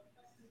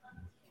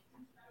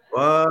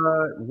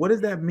 But what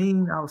does that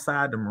mean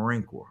outside the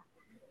Marine Corps?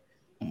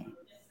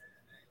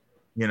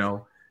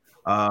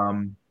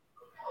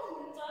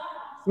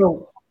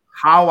 So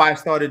how I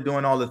started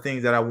doing all the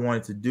things that I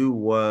wanted to do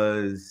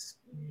was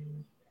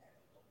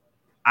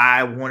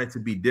I wanted to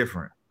be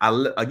different. I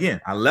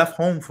left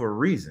home for a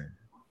reason.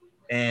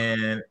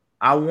 And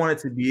I wanted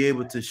to be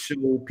able to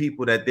show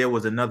people that there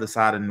was another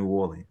side of New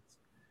Orleans,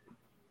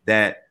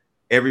 that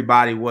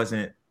everybody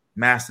wasn't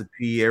Master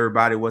P,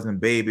 everybody wasn't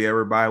Baby,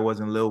 everybody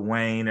wasn't Lil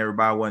Wayne,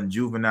 everybody wasn't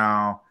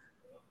Juvenile.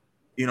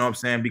 You know what I'm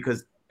saying?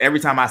 Because every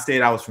time I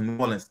said I was from New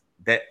Orleans,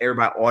 that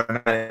everybody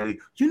automatically,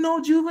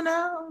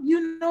 Juvenile,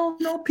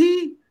 no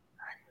P.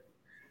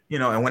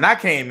 And when I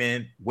came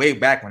in, way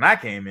back when I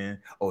came in,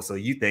 oh, so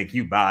you think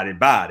you bought it.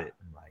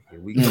 I'm like,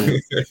 here we go.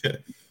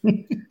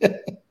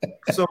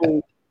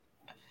 So,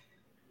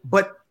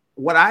 but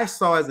what I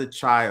saw as a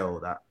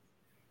child,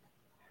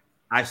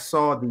 I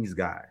saw these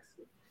guys,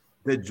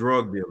 the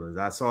drug dealers.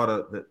 I saw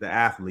the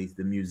athletes,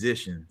 the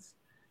musicians,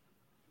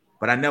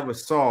 but I never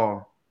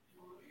saw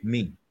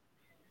me.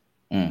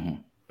 Mm-hmm.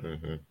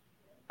 Mm-hmm.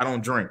 I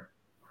don't drink.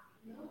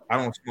 I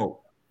don't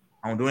smoke.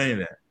 I don't do any of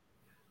that.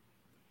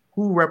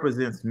 Who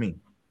represents me?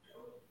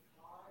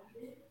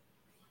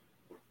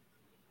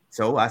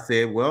 So I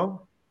said,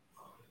 well,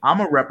 I'm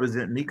going to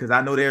represent me because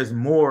I know there's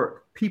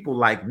more people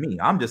like me.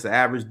 I'm just an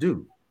average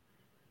dude.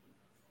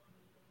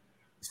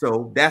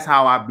 So that's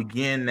how I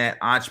began that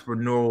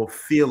entrepreneurial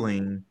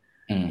feeling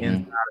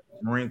inside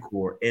the Marine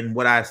Corps. And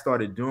what I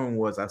started doing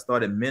was I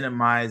started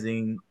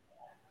minimizing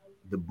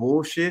the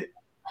bullshit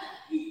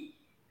and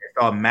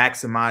started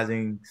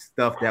maximizing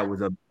stuff that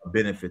was a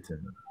benefit to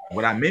me.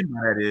 What I meant by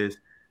that is,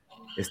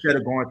 instead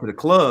of going to the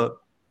club,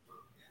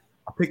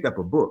 I picked up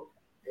a book.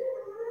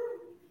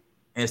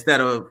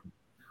 Instead of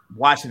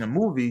watching a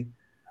movie,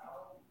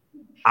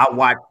 I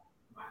watched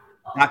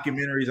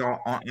documentaries on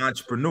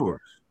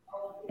entrepreneurs.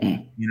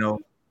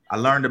 I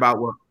learned about,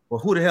 well,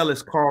 who the hell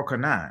is Carl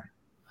Kanai?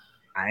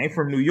 I ain't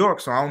from New York,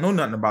 so I don't know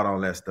nothing about all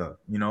that stuff,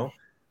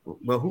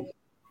 But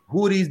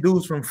who are these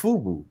dudes from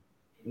FUBU?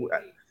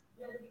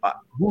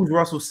 Who's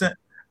Russell Simmons?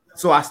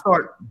 So I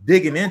start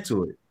digging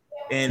into it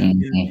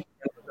and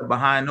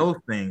behind those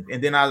things.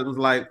 And then I was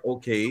like,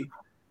 okay,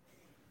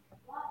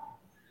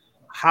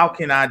 how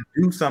can I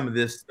do some of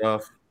this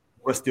stuff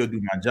but still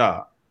do my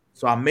job?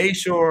 So I made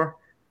sure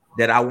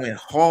that I went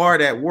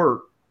hard at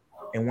work,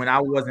 and when I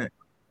wasn't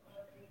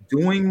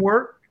doing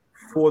work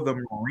for the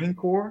Marine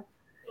Corps,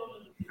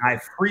 my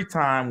free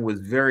time was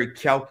very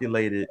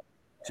calculated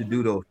to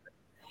do those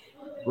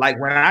things. Like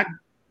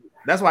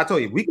that's why I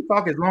told you we can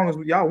talk as long as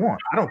y'all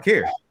want. I don't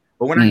care.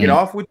 But when I get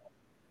off with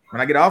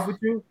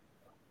you,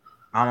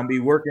 I'm gonna be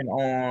working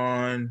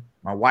on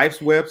my wife's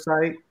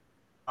website.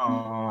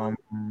 I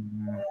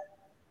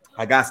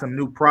got some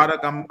new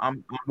product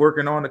I'm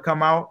working on to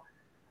come out.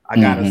 I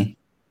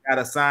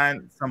gotta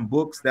sign some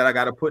books that I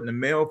gotta put in the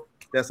mail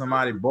that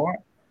somebody bought.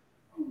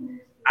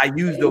 I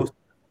use those.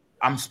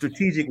 I'm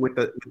strategic with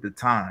the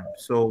time.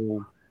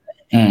 So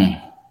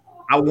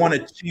I want to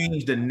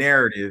change the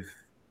narrative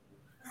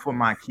for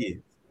my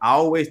kids. I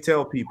always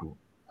tell people,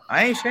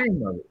 I ain't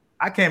ashamed of it.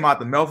 I came out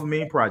the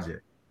Melphamine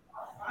Project.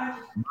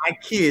 My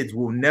kids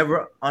will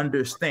never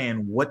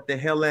understand what the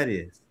hell that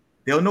is.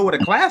 They'll know what a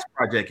class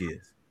project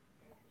is,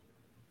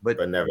 but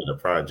never the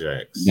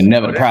projects.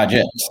 Never the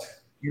projects.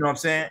 You know what I'm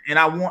saying? And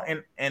I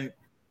want and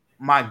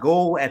my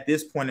goal at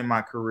this point in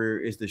my career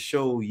is to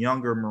show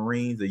younger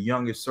Marines, the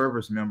younger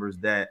service members,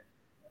 that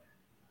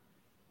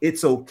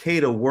it's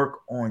okay to work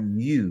on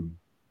you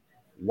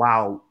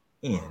while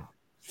in.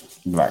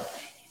 Right.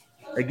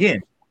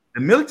 Again,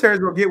 the military's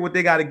gonna get what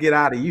they got to get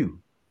out of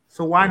you.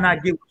 So why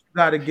not get what you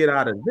got to get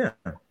out of them?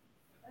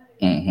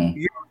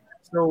 You know,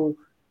 so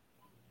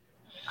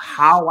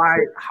how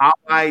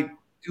I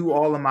do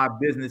all of my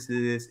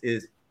businesses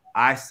is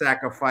I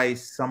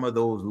sacrifice some of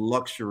those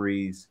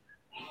luxuries.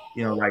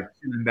 You know, like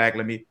sitting back,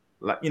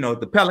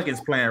 the Pelicans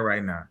playing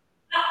right now.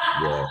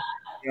 Yeah.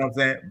 You know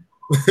what I'm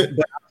saying?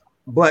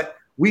 but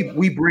we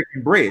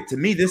breaking bread. To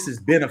me, this is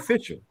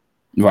beneficial.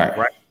 Right.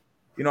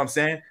 You know what I'm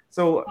saying?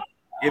 So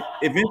if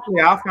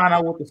eventually I'll find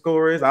out what the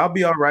score is, I'll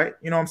be all right.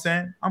 You know what I'm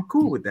saying? I'm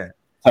cool with that.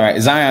 All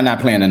right. Zion not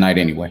playing tonight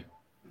anyway.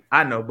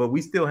 I know, but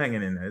we still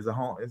hanging in there. It's a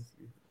home.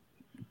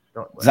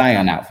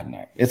 Zion out for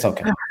tonight. It's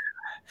okay.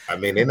 I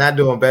mean, they're not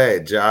doing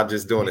bad. Ja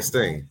just doing his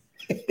thing.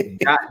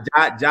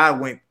 Ja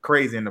went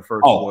crazy in the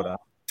first quarter.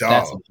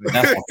 That's a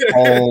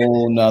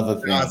whole nother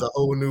thing. Ja's a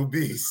whole new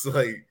beast.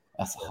 Like,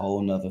 that's a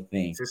whole nother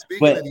thing. So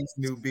speaking of these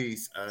new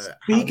beasts,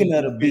 speaking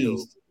of the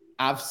beast,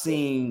 I've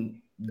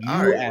seen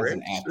you as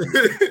an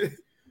athlete,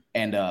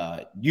 and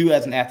you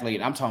as an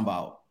athlete. I'm talking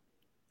about.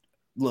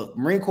 Look,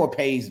 Marine Corps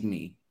pays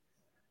me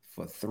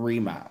for 3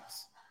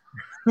 miles.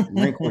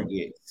 Marine Corps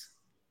gets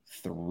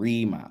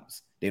 3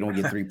 miles. They don't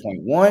get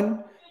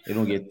 3.1. They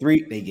don't get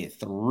 3. They get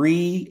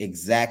 3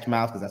 exact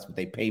miles because that's what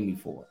they pay me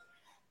for.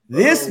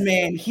 This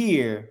man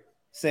here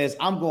says,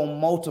 I'm going to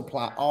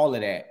multiply all of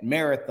that.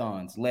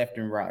 Marathons left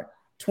and right.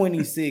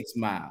 26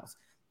 miles.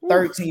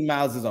 13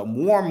 miles is a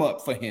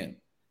warm-up for him.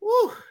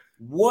 Woo.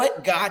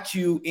 What got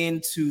you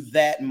into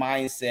that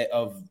mindset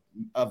of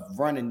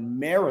running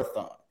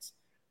marathons?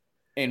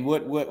 And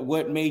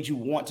what made you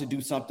want to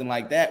do something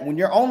like that when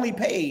you're only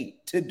paid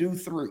to do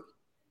 3?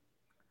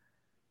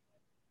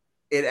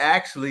 It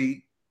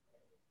actually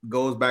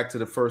goes back to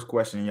the first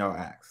question y'all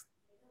asked,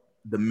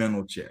 the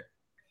mental check,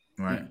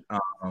 right?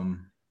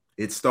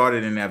 It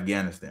started in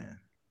Afghanistan.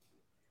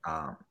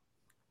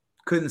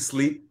 Couldn't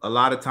sleep a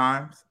lot of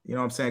times, you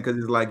know what I'm saying? Because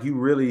it's like you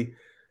really,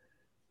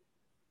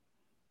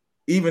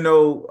 even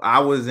though I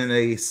was in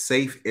a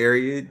safe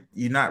area,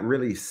 you're not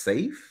really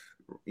safe,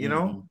 you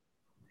know?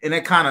 And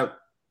that kind of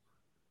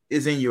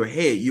is in your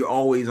head. You're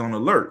always on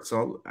alert.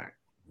 So I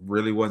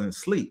really wasn't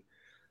asleep.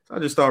 So I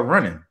just started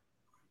running.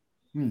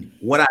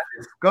 What I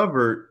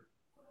discovered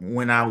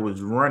when I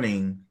was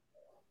running,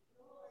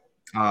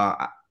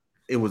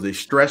 it was a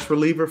stress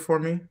reliever for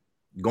me.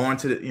 Going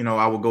to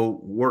I would go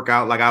work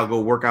out. Like I would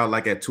go work out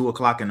like at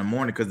 2:00 in the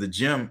morning because the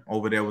gym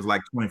over there was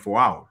like 24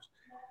 hours.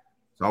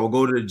 So I would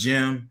go to the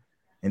gym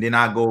and then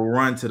I'd go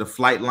run to the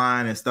flight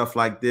line and stuff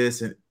like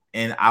this.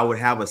 And I would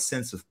have a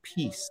sense of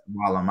peace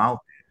while I'm out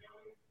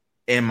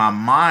there. And my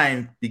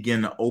mind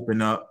began to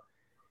open up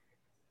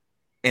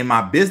and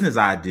my business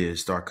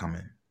ideas start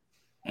coming.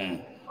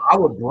 I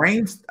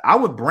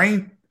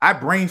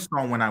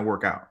brainstorm when I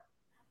work out.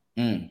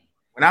 When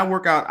I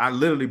work out, I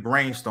literally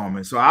brainstorm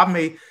it. So I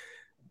made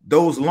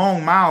those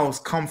long miles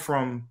come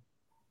from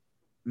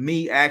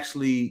me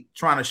actually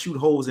trying to shoot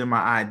holes in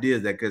my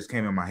ideas that just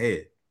came in my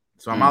head.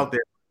 So I'm out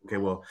there. Okay,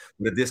 well,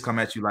 did this come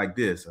at you like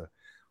this? Or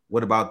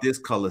what about this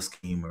color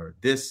scheme or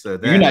this or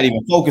that? You're not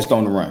even focused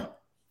on the run.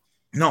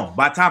 No,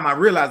 by the time I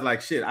realized,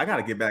 like, shit, I got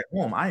to get back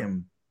home. I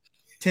am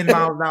 10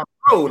 miles down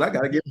the road. I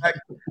got to get back,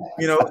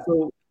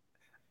 so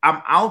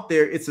I'm out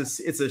there. It's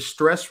a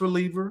stress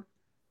reliever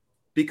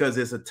because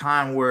it's a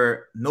time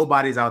where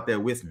nobody's out there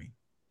with me.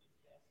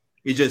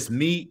 It's just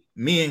me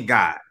and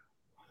God.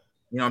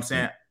 You know what I'm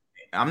saying?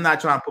 I'm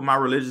not trying to put my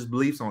religious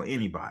beliefs on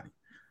anybody.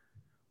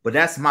 But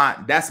that's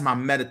my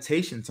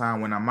meditation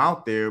time when I'm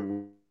out there,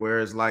 where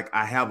it's like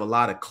I have a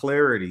lot of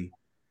clarity.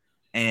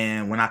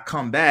 And when I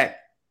come back,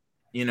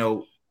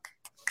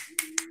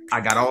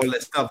 I got all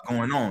that stuff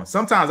going on.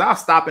 Sometimes I'll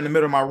stop in the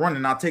middle of my run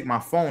and I'll take my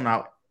phone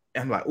out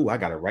and I'm like, oh, I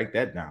got to write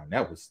that down.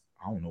 That was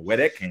I don't know where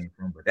that came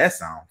from, but that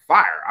sounds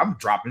fire. I'm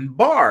dropping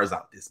bars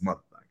out this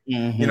motherfucker.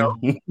 You know,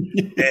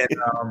 and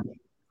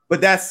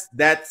but that's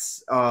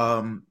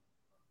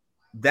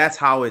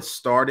how it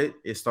started.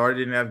 It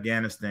started in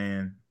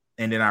Afghanistan,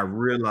 and then I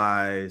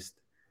realized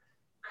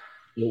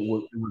it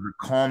was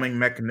a calming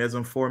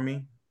mechanism for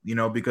me. You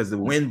know, because the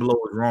wind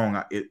blows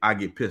wrong, I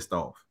get pissed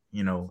off.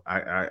 You know,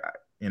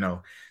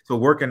 so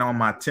working on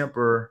my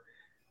temper,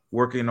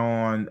 working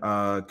on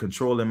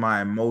controlling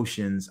my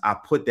emotions, I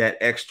put that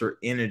extra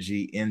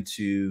energy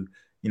into,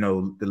 you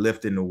know, the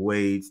lifting the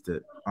weights,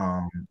 the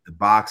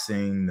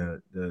boxing,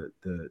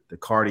 the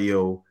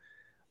cardio.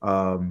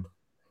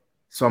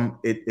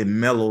 It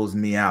mellows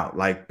me out.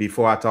 Like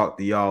before I talk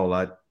to y'all,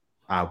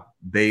 I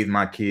bathed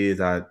my kids,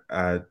 I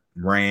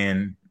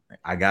ran,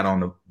 I got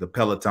on the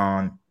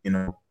Peloton, you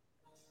know.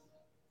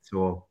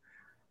 So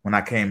when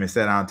I came and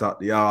sat down and talked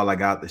to y'all, I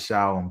got out the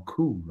shower, I'm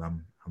cool.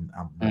 I'm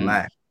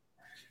relaxed.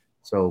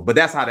 So, but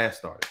that's how that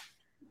started.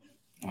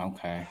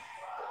 Okay.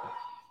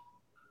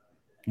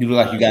 You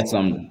look like you got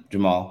something,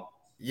 Jamal.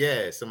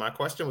 Yeah. So my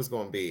question was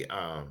going to be,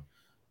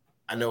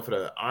 I know for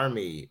the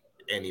Army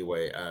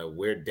anyway,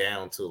 we're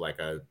down to like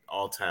a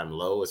all-time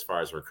low as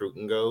far as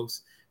recruiting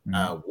goes.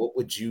 What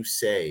would you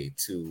say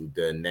to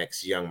the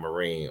next young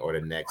Marine or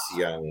the next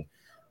young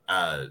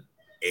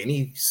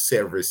any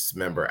service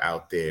member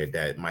out there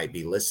that might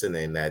be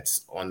listening,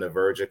 that's on the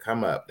verge of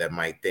come up, that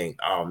might think,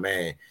 oh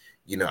man,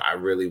 you know, I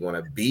really want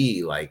to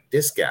be like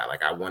this guy.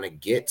 Like I want to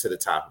get to the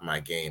top of my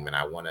game, and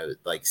I want to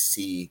like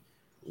see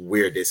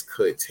where this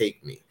could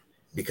take me,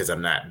 because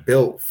I'm not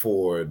built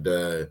for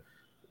the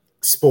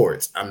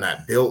sports. I'm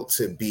not built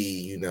to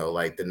be, you know,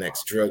 like the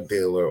next drug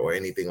dealer or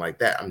anything like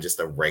that. I'm just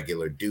a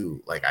regular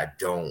dude. Like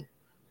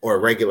or a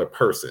regular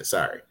person.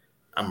 Sorry.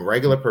 I'm a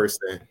regular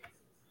person.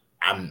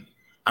 I'm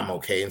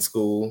okay in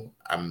school.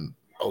 I'm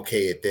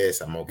okay at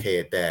this. I'm okay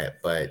at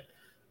that. But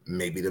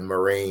maybe the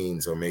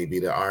Marines or maybe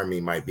the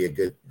Army might be a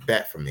good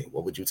bet for me.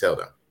 What would you tell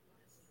them?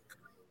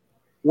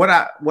 What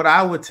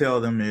I would tell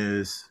them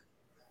is,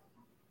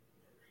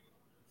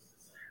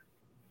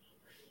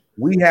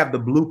 we have the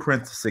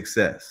blueprint to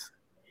success.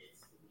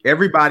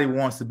 Everybody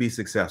wants to be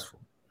successful.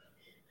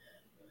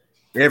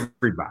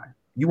 Everybody.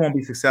 You won't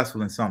be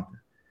successful in something.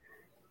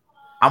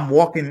 I'm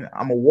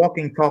a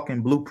walking,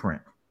 talking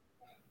blueprint.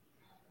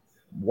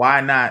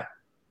 Why not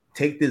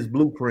take this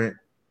blueprint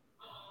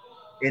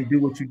and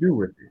do what you do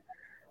with it?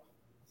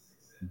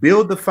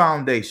 Build the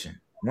foundation.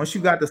 Once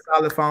you got the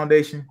solid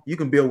foundation, you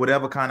can build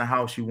whatever kind of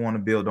house you want to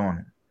build on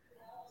it.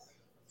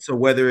 So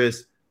whether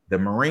it's the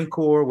Marine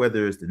Corps,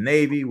 whether it's the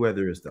Navy,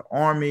 whether it's the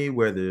Army,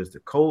 whether it's the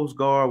Coast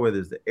Guard, whether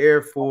it's the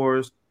Air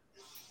Force,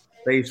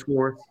 Space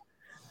Force,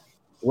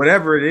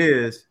 whatever it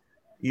is,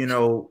 you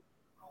know,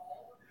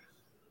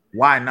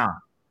 why not?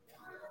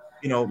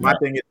 You know, my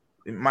thing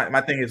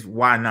is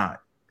why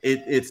not?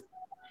 It's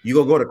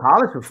you go to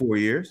college for 4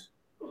 years,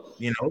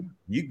 you know,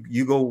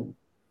 you go,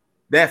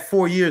 that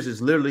 4 years is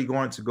literally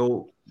going to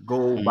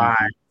go by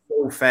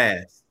so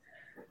fast.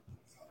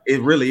 It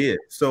really is.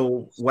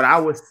 So what I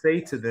would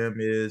say to them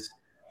is,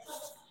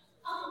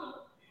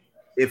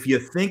 if you're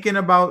thinking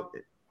about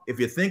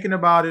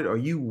it, or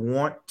you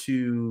want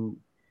to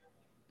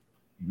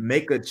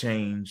make a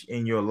change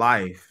in your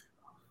life,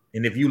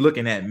 and if you're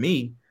looking at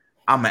me,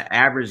 I'm an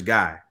average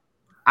guy.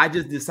 I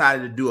just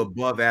decided to do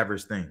above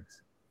average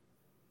things.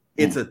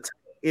 It's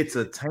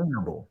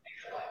attainable.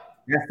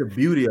 That's the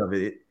beauty of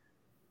it.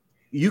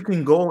 You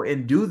can go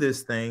and do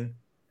this thing,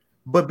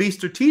 but be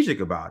strategic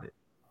about it.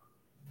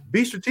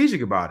 Be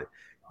strategic about it.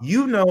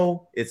 You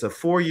know, it's a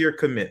 4-year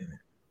commitment.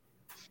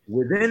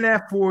 Within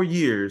that 4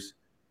 years,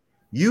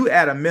 you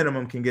at a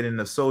minimum can get an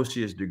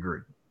associate's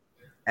degree.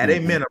 At a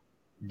minimum,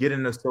 get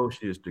an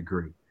associate's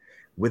degree.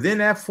 Within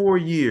that 4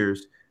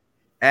 years,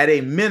 at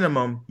a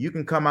minimum, you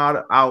can come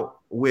out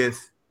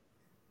with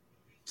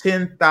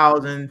 $10,000,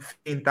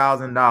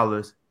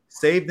 $15,000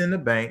 saved in the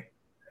bank.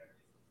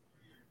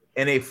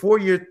 In a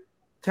 4-year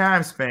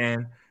time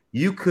span,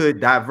 you could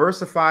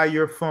diversify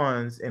your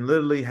funds and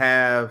literally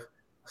have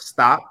a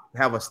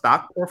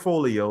stock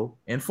portfolio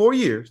in 4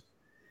 years.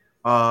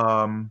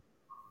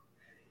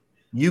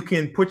 You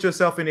can put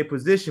yourself in a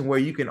position where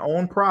you can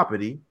own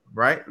property,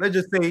 right? Let's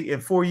just say in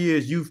 4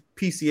 years, you've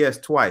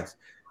PCS twice.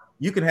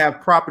 You can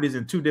have properties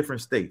in 2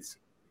 different states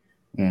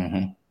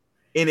in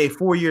a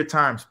 4-year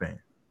time span.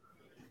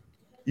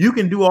 You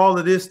can do all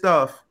of this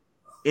stuff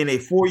in a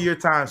 4-year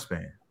time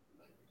span.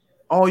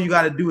 All you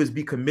got to do is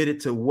be committed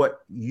to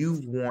what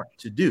you want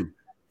to do.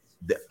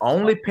 The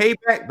only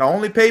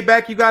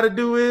payback you got to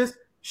do is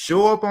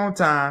show up on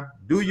time,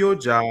 do your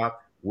job,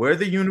 wear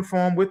the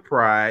uniform with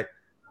pride,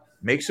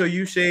 make sure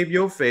you shave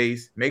your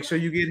face, make sure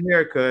you get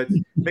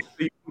haircuts, make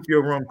sure you keep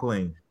your room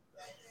clean.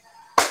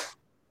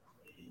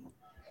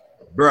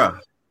 Bruh,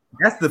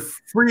 that's the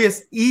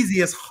freest,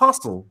 easiest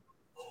hustle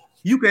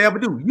you can ever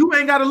do. You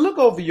ain't got to look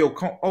over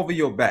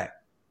your back.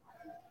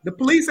 The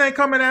police ain't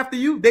coming after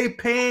you. They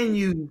paying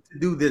you to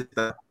do this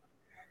stuff.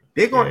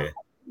 They're going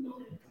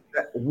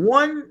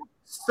one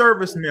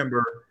service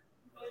member,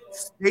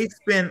 they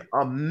spend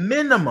a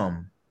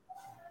minimum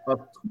of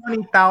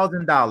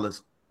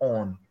 $20,000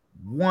 on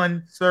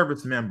one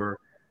service member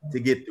to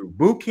get through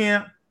boot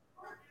camp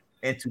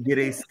and to get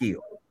a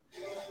skill.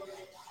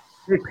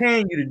 They're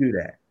paying you to do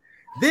that.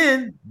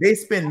 Then they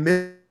spend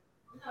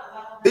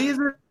millions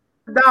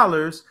of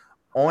dollars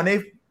on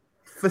a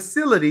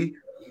facility,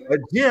 a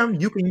gym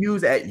you can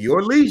use at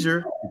your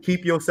leisure to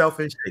keep yourself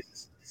in shape.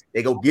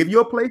 They go give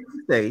you a place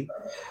to stay.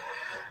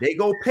 They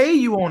go pay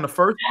you on the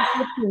first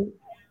and 15th,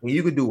 and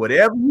you can do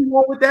whatever you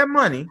want with that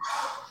money.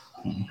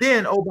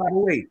 Then, oh, by the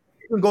way,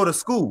 you can go to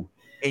school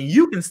and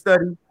you can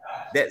study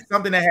that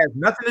something that has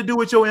nothing to do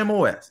with your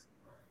MOS.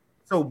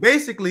 So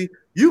basically,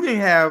 you can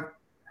have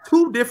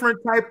two different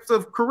types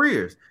of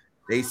careers.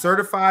 They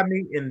certified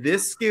me in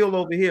this skill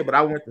over here, but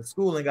I went to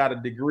school and got a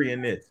degree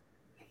in this.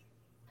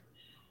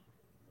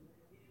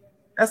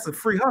 That's a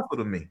free hustle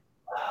to me.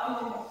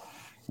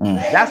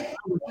 That's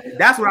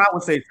what I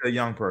would say to a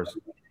young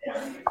person.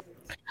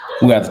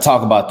 We have to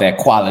talk about that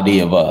quality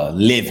of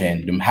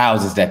living, them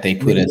houses that they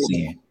put us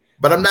in.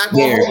 But I'm not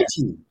going to hold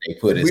you. They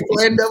put us. We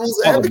playing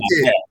devil's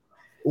advocate.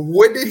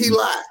 What did he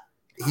lie?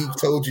 He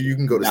told you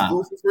can go to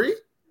school for free?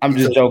 I'm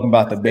just joking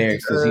about the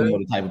barracks because you know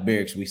the type of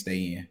barracks we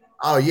stay in.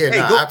 Oh yeah,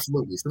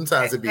 absolutely.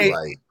 Sometimes it'd be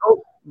like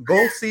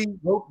go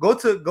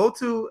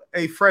to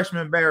a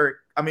freshman barrack.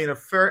 I mean a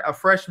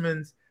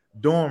freshman's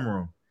dorm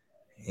room.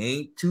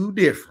 Ain't too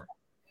different.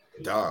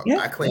 Dog,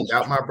 I cleaned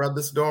out my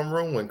brother's dorm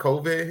room when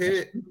COVID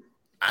hit.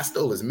 I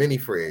stole his mini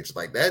fridge.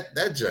 Like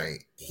that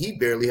giant. He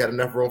barely had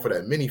enough room for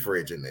that mini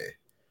fridge in there.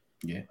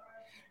 Yeah,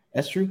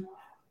 that's true.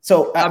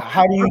 So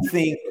how do you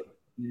think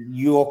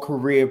your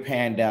career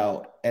panned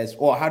out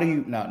or how do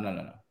you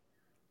no.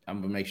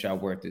 I'm gonna make sure I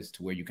word this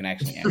to where you can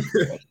actually answer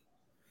the question.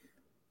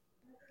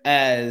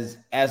 As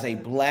a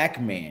black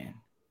man,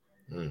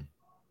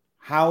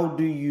 how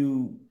do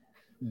you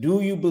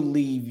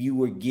believe you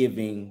were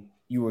given,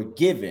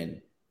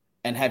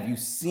 and have you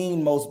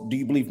seen do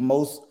you believe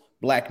most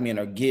black men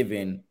are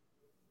given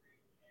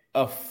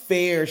a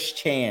fair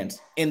chance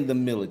in the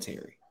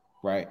military?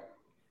 Right.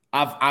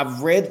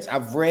 I've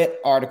read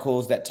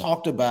articles that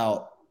talked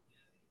about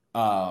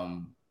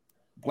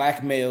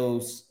black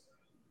males'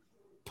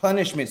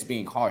 punishments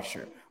being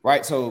harsher,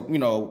 right? So,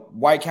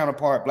 white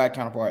counterpart, black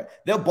counterpart,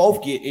 they'll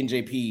both get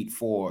NJP'd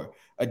for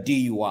a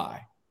DUI,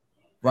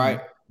 right?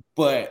 Mm-hmm.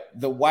 But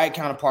the white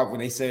counterpart, when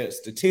they said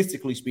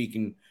statistically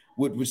speaking,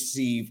 would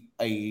receive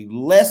a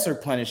lesser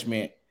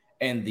punishment,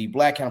 and the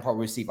black counterpart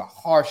will receive a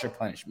harsher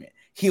punishment.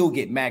 He'll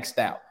get maxed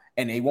out,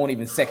 and they won't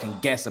even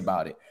second guess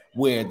about it.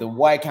 Where the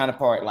white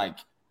counterpart, like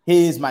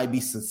his might be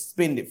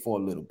suspended for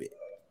a little bit,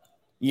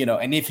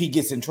 and if he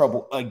gets in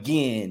trouble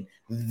again,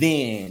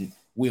 then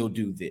we'll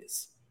do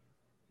this.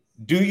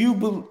 Do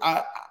you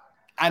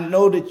I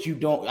know that you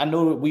don't. I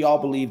know that we all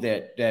believe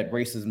that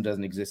racism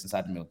doesn't exist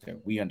inside the military.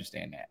 We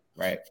understand that,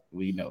 right?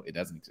 We know it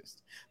doesn't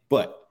exist.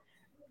 But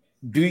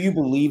do you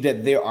believe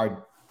that there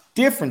are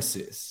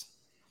differences,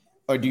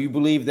 or do you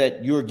believe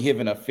that you're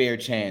given a fair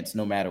chance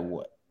no matter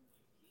what?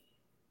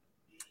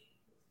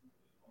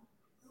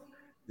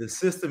 The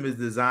system is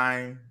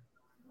designed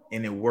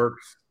and it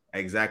works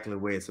exactly the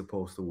way it's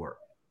supposed to work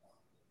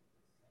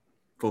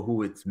for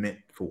who it's meant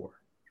for.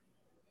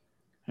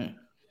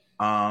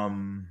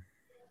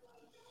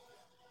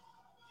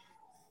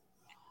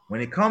 When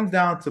it comes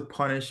down to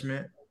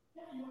punishment,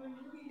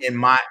 in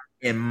my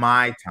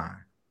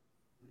time,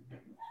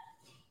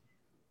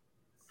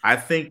 I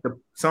think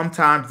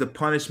sometimes the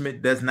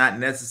punishment does not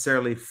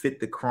necessarily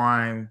fit the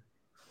crime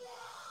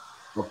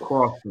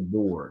across the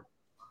board.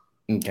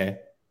 Okay.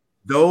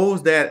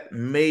 Those that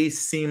may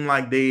seem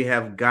like they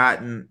have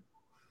gotten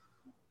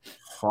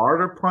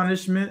harder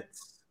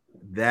punishments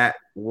that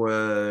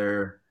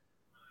were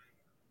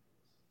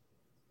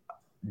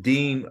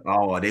deemed,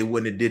 they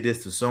wouldn't have did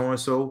this to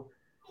so-and-so,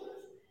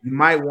 you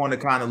might want to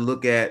kind of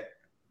look at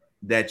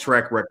that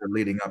track record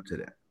leading up to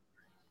that.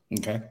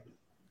 Okay.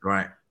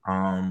 Right.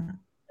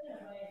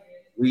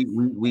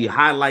 We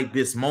highlight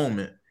this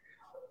moment,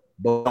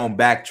 but don't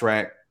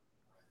backtrack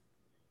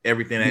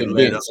everything that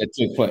led up that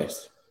took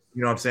place.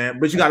 You know what I'm saying?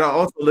 But you got to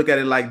also look at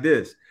it like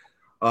this.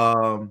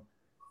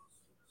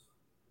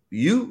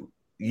 You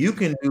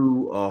can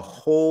do a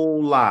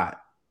whole lot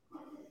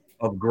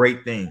of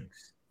great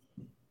things.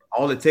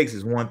 All it takes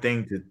is one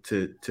thing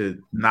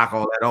to knock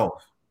all that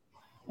off.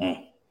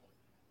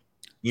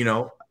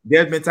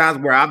 There's been times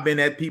where I've been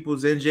at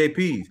people's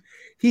NJPs.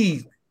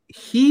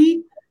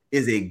 He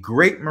is a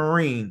great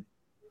Marine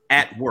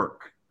at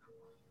work.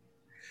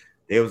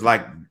 They was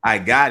like, I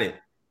got it,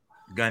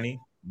 Gunny.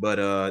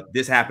 But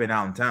this happened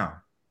out in town.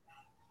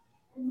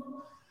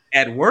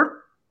 At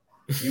work,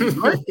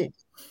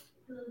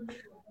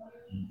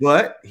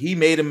 but he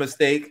made a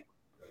mistake.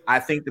 I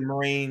think the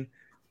Marine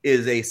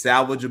is a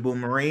salvageable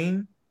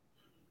Marine,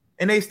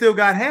 and they still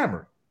got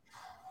hammered.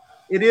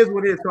 It is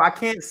what it is. So I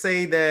can't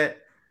say that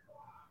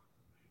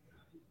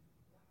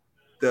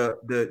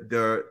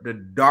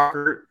the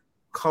darker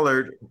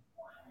colored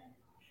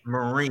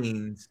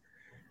Marines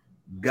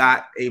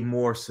got a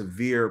more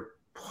severe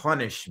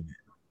punishment.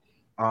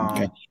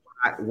 Okay.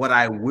 What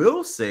I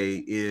will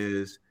say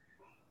is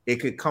it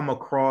could come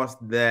across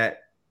that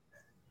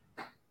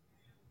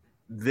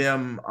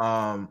them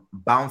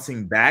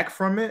bouncing back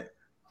from it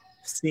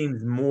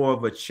seems more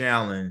of a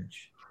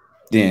challenge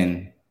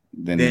than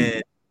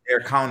their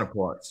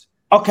counterparts.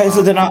 Okay,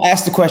 so then I'll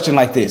ask the question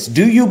like this.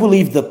 Do you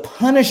believe the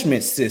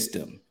punishment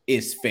system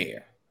is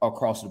fair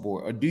across the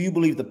board? Or do you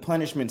believe the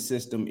punishment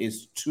system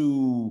is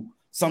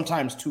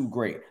sometimes too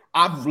great?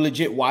 I've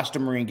legit watched a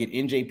Marine get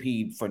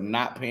NJP'd for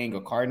not paying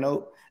a car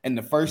note, and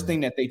the first thing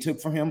that they took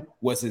from him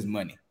was his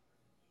money.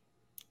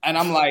 And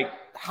I'm like,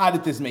 how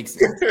did this make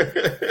sense?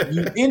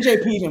 You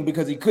NJP'd him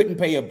because he couldn't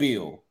pay a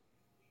bill,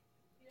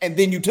 and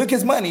then you took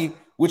his money,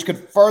 which could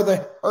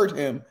further hurt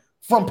him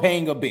from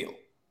paying a bill.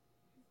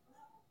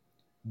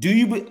 Do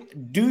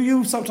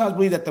you sometimes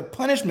believe that the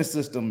punishment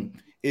system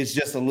is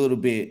just a little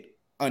bit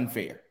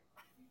unfair?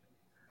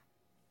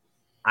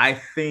 I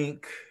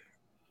think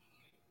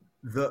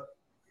let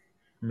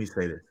me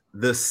say this.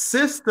 The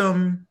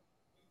system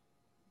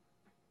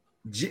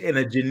in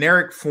a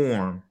generic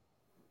form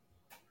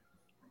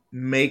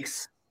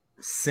makes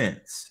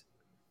sense.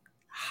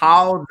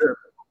 How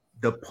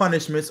the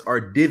punishments are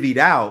divvied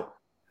out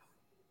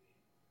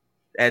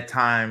at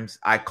times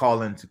I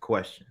call into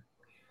question.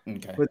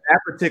 Okay. For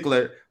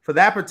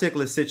that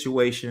particular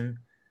situation,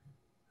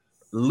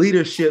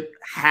 leadership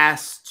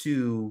has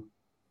to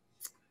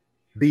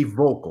be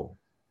vocal.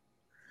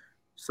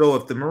 So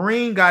if the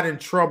Marine got in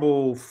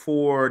trouble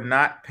for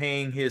not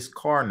paying his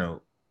car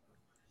note,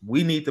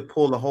 we need to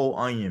pull the whole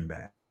onion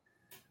back.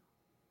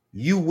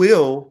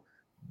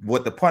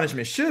 What the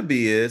punishment should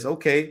be is,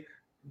 okay,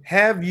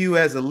 have you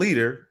as a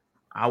leader,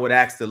 I would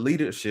ask the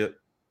leadership,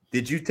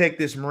 did you take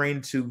this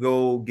Marine to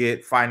go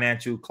get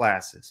financial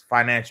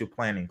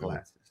planning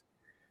classes?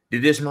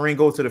 Did this Marine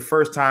go to the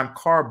first time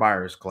car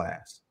buyers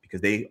class?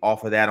 Because they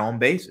offer that on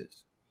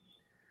basis.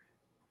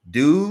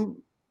 Did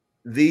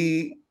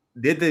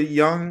the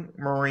young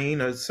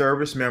Marine or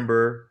service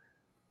member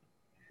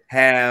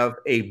have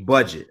a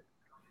budget?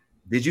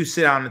 Did you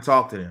sit down and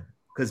talk to them?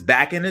 Because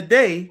back in the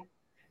day,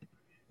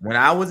 when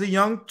I was a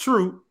young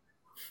troop,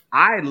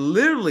 I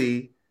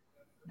literally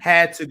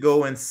had to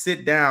go and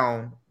sit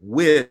down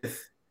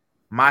with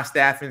my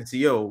staff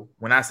NCO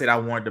when I said I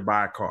wanted to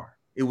buy a car.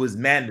 It was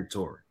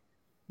mandatory.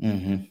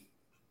 Mm-hmm.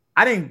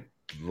 I didn't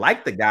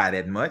like the guy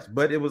that much,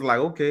 but it was like,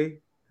 okay,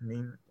 I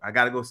mean, I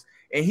got to go.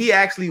 And he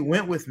actually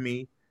went with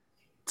me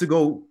to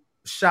go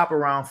shop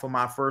around for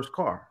my first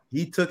car.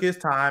 He took his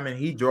time and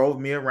he drove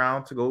me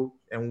around to go,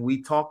 and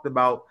we talked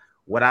about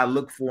what I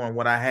looked for and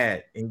what I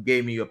had and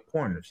gave me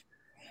pointers.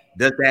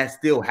 Does that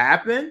still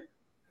happen?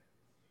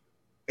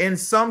 In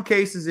some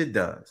cases, it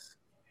does.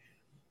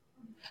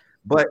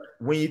 But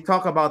when you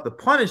talk about the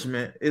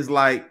punishment, is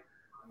like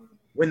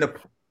when the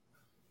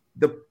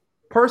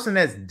person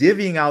that's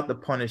divvying out the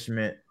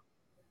punishment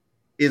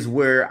is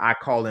where I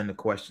call in the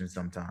question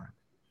sometimes.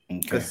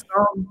 Because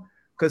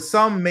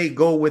some may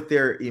go with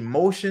their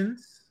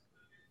emotions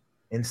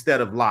instead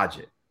of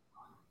logic.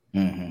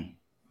 Mm-hmm.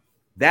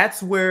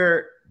 That's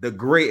where the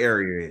gray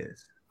area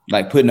is.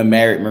 Like putting a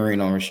married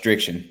Marine on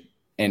restriction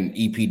and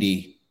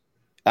EPD.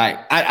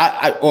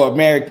 I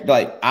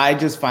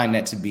just find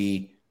that to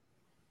be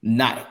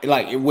not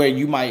like where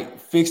you might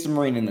fix the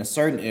Marine in a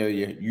certain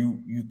area,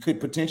 you could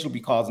potentially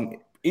be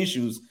causing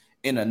issues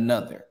in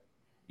another.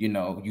 You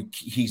know,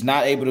 he's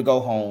not able to go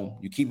home.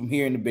 You keep him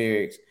here in the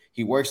barracks.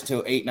 He works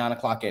until 8-9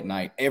 o'clock at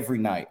night every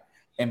night,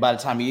 and by the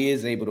time he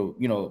is able to,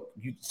 you know,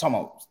 you talking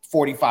about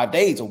 45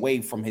 days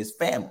away from his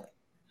family.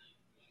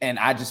 And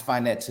I just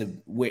find that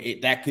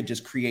that could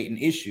just create an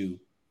issue.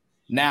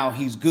 Now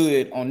he's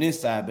good on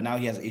this side, but now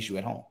he has an issue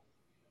at home.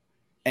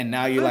 And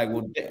now you're like,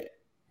 well,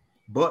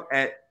 but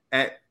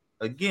at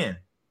again,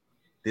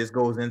 this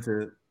goes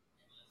into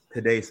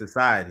today's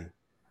society.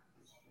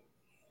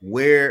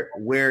 Where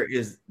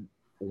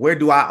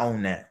do I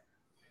own that?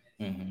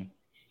 Mm-hmm.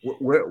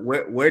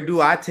 Where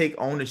do I take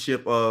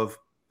ownership of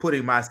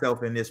putting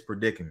myself in this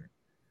predicament?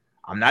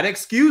 I'm not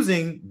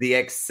excusing the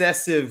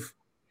excessive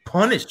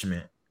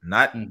punishment,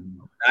 not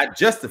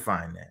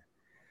justifying that.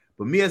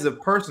 But me as a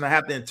person, I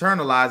have to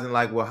internalize and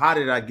like, well, how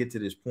did I get to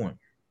this point?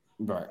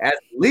 Right. As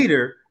a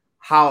leader,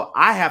 how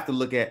I have to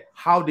look at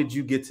how did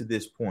you get to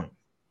this point?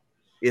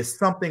 Is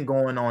something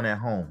going on at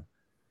home?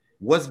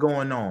 What's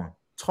going on?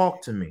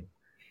 Talk to me.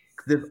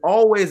 There's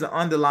always an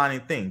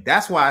underlying thing.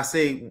 That's why I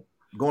say,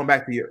 going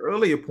back to your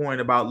earlier point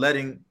about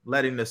letting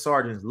the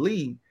sergeants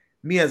lead,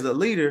 me as a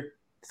leader,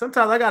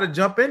 sometimes I got to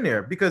jump in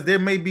there because there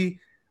may be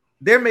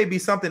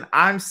something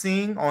I'm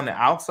seeing on the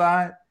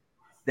outside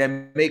that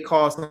may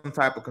cause some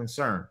type of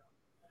concern.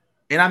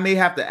 And I may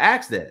have to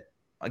ask that.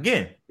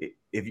 Again,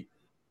 if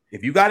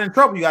you got in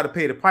trouble, you got to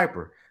pay the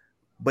piper.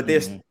 But I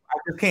just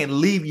can't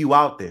leave you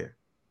out there.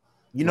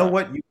 You know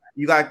what?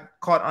 You got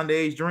caught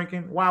underage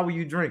drinking. Why were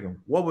you drinking?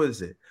 What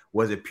was it?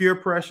 Was it peer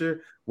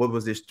pressure? What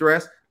was it,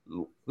 stress?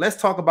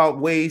 Let's talk about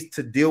ways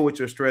to deal with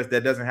your stress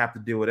that doesn't have to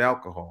deal with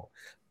alcohol.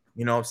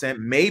 You know what I'm saying?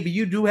 Maybe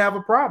you do have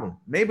a problem.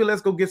 Maybe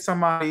let's go get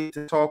somebody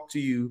to talk to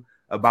you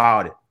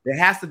about it. There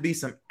has to be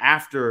some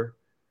after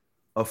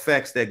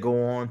effects that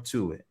go on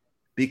to it,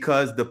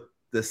 because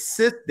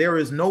there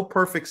is no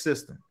perfect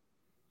system.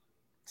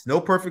 It's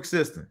no perfect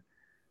system.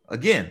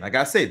 Again, like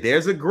I said,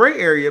 there's a gray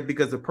area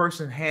because the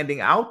person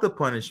handing out the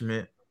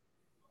punishment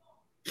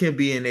can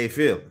be in their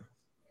feelings.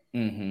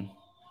 Mm-hmm.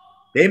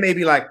 They may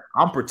be like,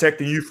 I'm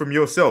protecting you from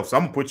yourself, so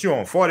I'm gonna put you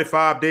on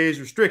 45 days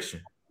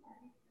restriction.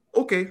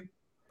 Okay,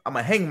 I'm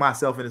gonna hang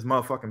myself in this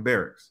motherfucking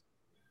barracks.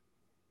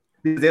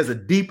 There's a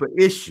deeper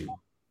issue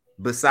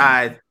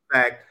besides the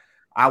fact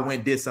I went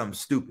and did something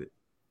stupid.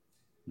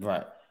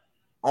 Right.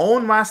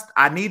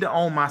 I need to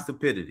own my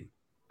stupidity.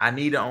 I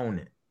need to own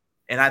it.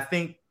 And I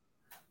think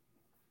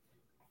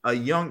the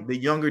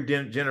younger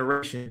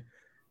generation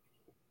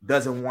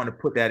doesn't want to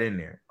put that in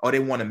there, or they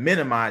want to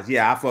minimize.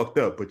 Yeah, I fucked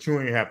up, but you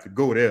ain't have to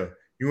go there.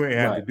 You ain't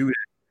have to do that.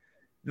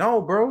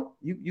 No, bro,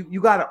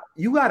 you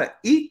gotta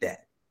eat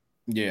that.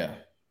 Yeah.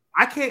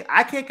 I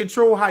can't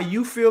control how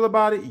you feel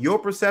about it, your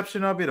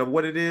perception of it, or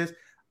what it is.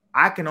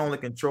 I can only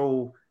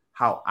control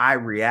how I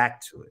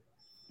react to it.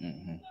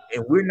 Mm-hmm.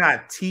 And we're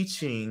not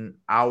teaching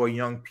our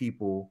young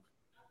people,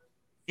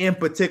 in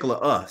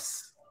particular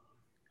us,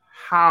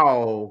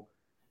 how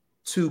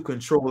to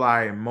control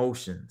our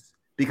emotions,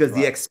 because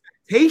the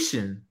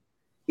expectation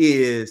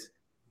is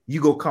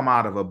you go come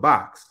out of a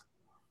box.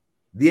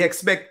 They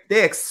expect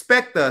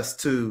us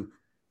to.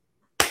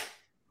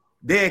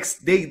 They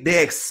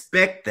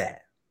expect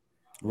that.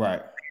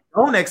 Right.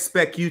 They don't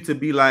expect you to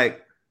be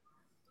like,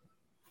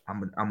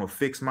 I'm gonna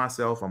fix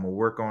myself. I'm gonna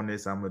work on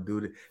this. I'm gonna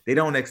do this. They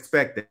don't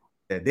expect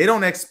that. They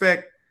don't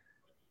expect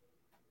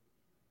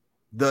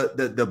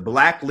the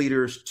black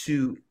leaders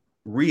to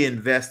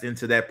reinvest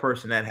into that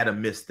person that had a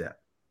misstep.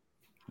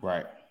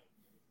 Right.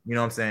 You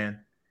know what I'm saying?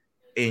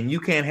 And you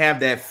can't have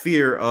that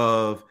fear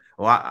of,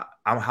 how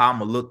I'm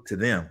gonna look to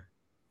them.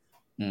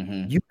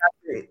 Mm-hmm.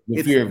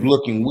 The fear of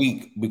looking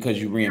weak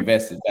because you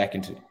reinvested back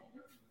into it.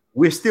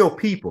 We're still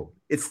people.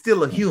 It's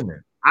still a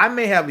human. I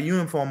may have a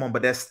uniform on,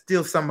 but that's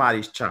still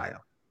somebody's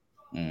child.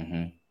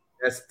 Mm-hmm.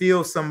 That's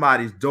still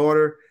somebody's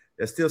daughter.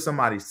 That's still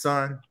somebody's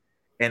son.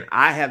 And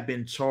I have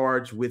been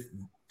charged with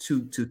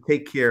to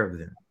take care of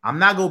them. I'm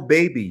not going to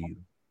baby you,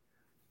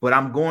 but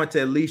I'm going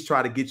to at least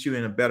try to get you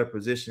in a better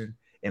position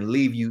and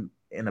leave you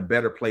in a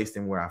better place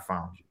than where I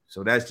found you.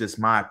 So that's just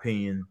my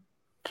opinion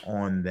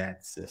on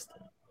that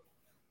system.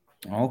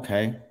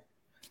 Okay.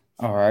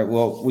 All right.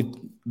 Well,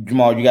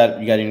 Jamal, you got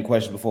any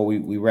questions before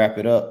we wrap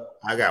it up?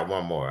 I got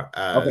one more.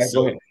 Okay,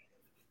 go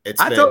ahead.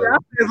 Told you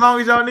as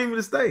long as y'all need me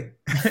to stay.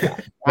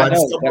 I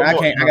know, but I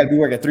can't. I got to be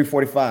working at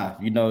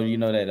 3:45. You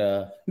know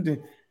that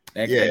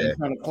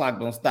that clock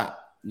don't stop.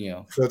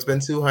 So it's been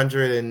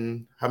 200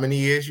 and how many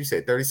years? You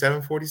said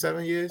 37,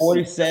 47 years?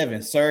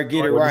 47, sir.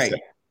 Get 47.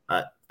 It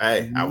right.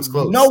 I was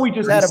close. No, we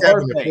just had a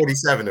birthday.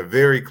 47 are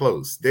very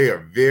close. They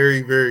are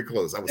very, very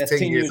close. I was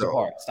 10 years old.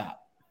 Apart. Stop.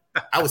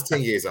 I was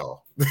 10 years old.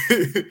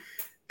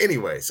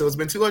 Anyway, so it's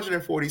been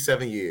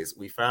 247 years.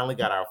 We finally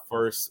got our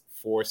first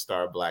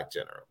 4-star black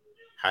general.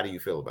 How do you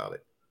feel about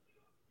it?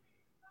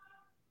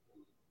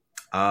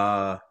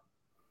 I'm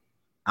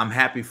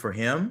happy for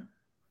him.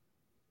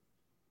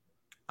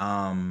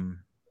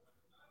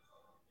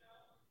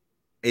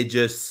 It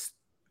just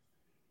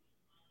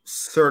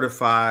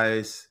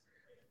certifies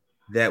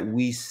that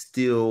we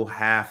still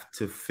have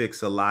to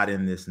fix a lot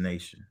in this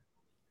nation.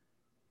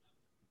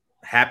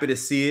 Happy to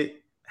see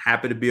it.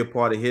 Happy to be a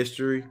part of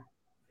history.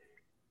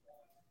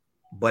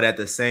 But at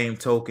the same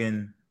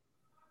token,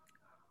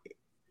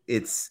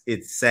 it's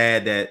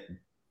sad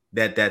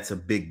that's a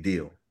big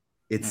deal.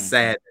 It's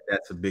sad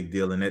that's a big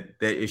deal, and that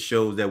it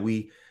shows that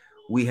we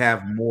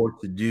have more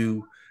to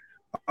do.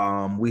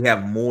 We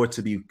have more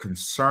to be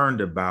concerned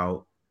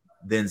about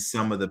than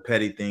some of the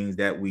petty things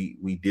that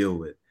we deal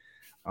with.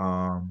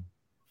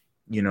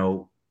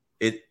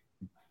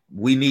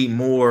 We need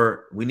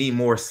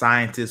more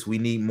scientists. We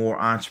need more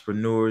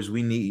entrepreneurs.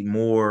 We need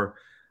more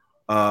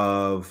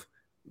of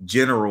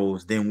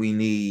generals than we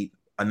need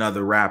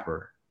another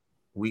rapper.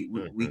 We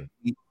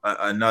need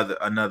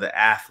another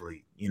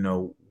athlete.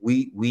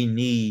 We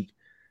need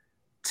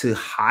to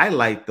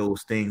highlight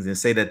those things and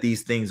say that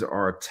these things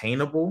are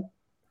attainable,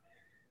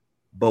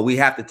 but we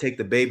have to take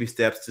the baby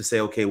steps to say,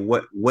 okay,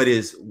 what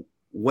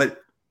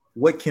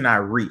can I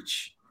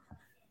reach?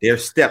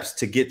 There's steps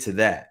to get to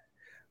that.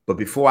 But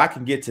before I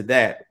can get to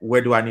that,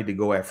 where do I need to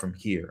go at from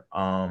here?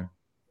 Happy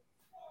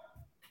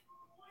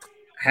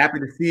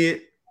to see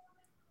it.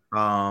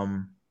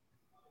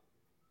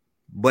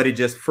 But it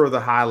just further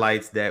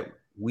highlights that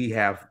we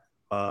have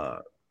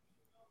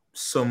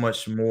so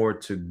much more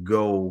to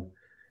go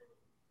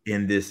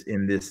in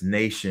this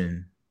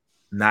nation,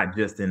 not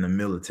just in the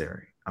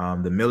military.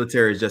 The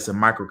military is just a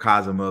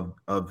microcosm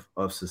of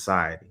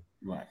society.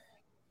 Right.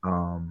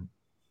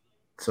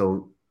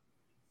 So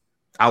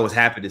I was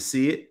happy to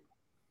see it,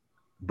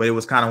 but it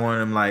was kind of one of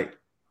them like,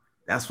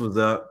 that's what's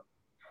up.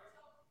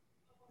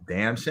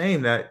 Damn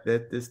shame that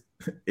this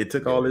it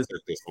took all this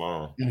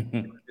long.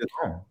 And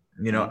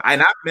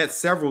I've met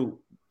several,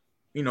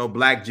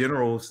 black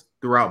generals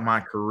throughout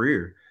my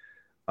career.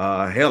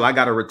 Hell, I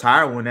got a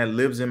retired one that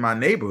lives in my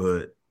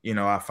neighborhood.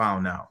 I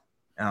found out,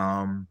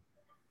 and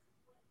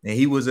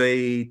he was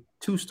a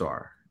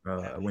 2-star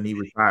when he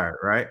retired,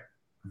 right?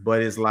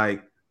 But it's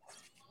like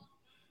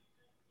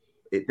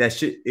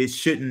it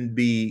shouldn't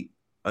be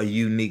a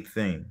unique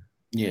thing.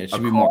 Yeah, it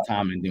should be more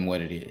common than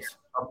what it is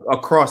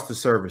across the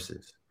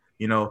services,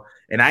 you know.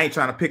 And I ain't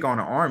trying to pick on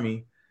the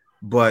Army,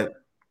 but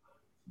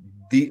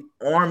the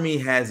Army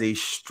has a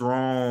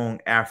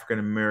strong African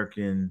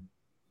American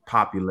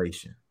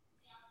population.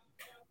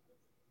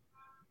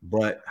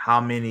 But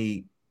how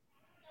many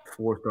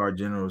 4-star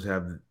generals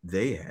have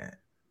they had?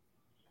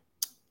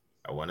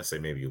 I want to say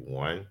maybe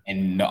one.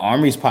 And the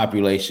Army's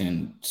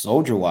population,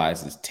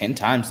 soldier-wise, is 10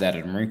 times that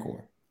of the Marine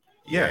Corps.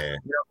 Yeah.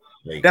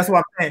 Like, that's what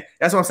I'm saying.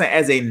 That's what I'm saying.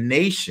 As a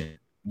nation,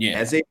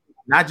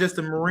 not just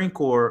the Marine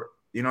Corps,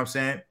 you know what I'm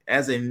saying?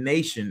 As a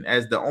nation,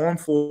 as the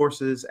armed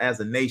forces, as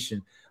a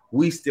nation,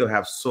 we still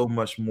have so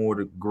much more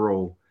to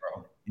grow.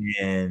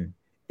 And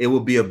it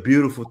would be a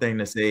beautiful thing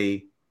to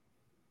say,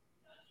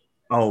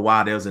 oh,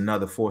 wow, there's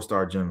another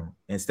 4-star general,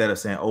 instead of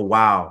saying, oh,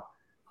 wow,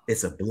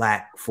 it's a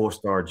black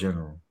 4-star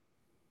general.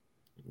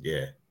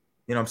 Yeah.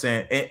 You know what I'm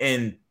saying?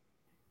 And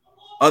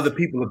other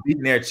people are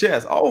beating their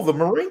chest. Oh, the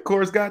Marine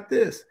Corps got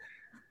this.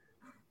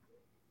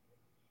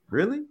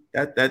 Really?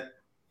 That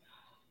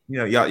you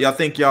know, y'all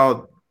think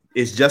y'all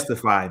it's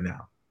justified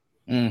now.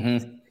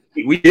 Mm-hmm.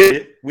 We did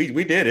it.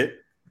 We did it.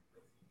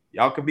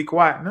 Y'all can be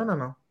quiet.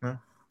 No.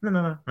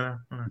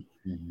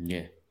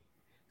 Yeah.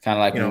 Kind of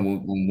like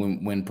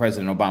when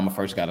President Obama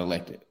first got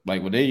elected.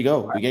 Like, well, there you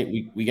go. We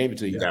gave it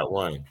to you. You got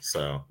one.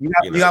 So you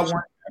got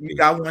one. You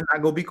got one. I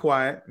go be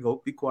quiet.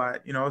 Go be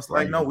quiet. You know, it's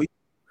like, no,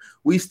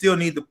 we still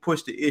need to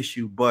push the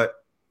issue, but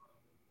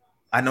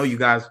I know you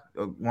guys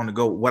want to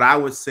go. What I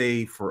would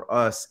say for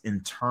us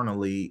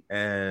internally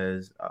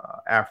as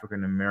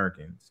African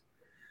Americans,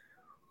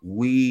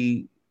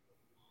 we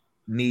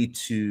need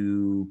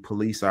to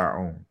police our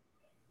own.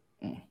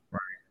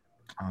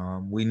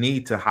 Right? We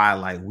need to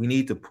highlight. We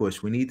need to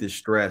push. We need to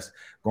stress.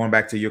 Going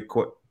back to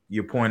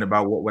your point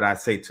about what would I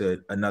say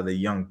to another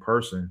young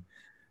person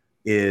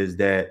is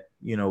that,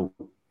 you know,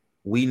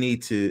 we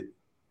need to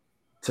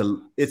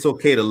it's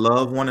okay to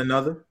love one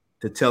another.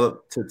 To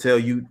tell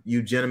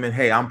you gentlemen,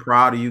 hey, I'm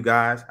proud of you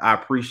guys. I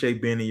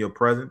appreciate being in your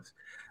presence.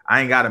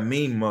 I ain't got to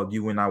mean mug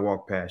you when I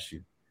walk past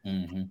you.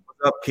 Mm-hmm. What's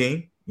up,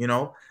 King? You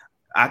know,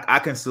 I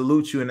can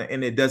salute you,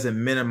 and it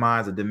doesn't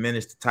minimize or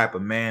diminish the type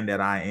of man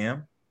that I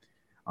am.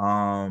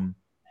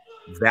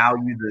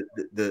 Value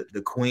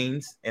the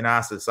queens in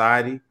our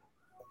society,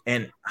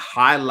 and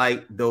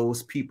highlight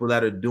those people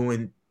that are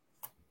doing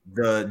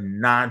the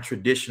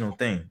non-traditional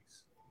things.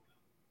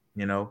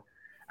 You know,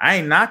 I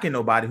ain't knocking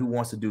nobody who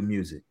wants to do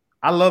music.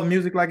 I love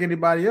music like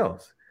anybody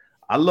else.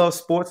 I love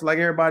sports like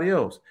everybody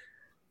else.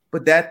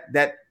 But that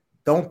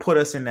don't put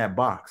us in that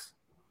box.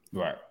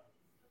 Right.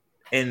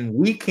 And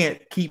we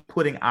can't keep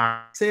putting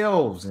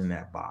ourselves in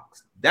that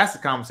box. That's the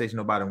conversation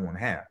nobody want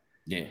to have.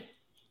 Yeah.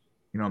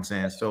 You know what I'm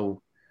saying?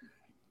 So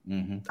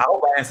I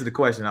hope I answered the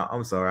question.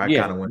 I'm sorry. I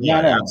kind of went.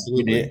 Yeah,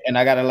 you did. And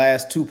I got a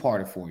last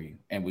two-parter for you.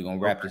 And we're going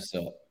to wrap this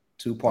up.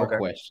 Two-part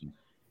question.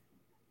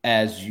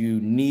 As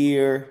you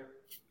near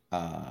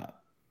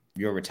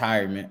your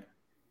retirement,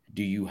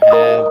 do you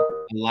have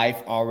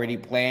life already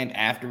planned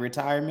after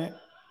retirement?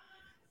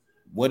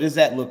 What does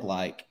that look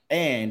like?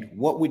 And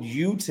what would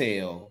you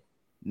tell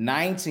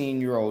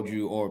 19-year-old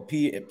you or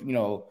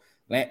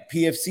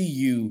PFC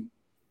you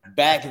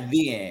back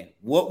then?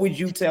 What would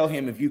you tell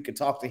him if you could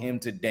talk to him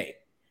today?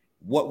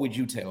 What would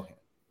you tell him?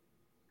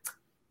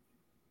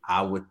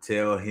 I would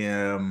tell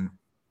him,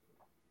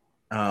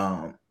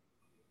 don't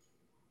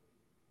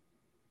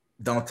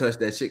touch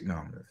that chick. No,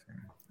 I'm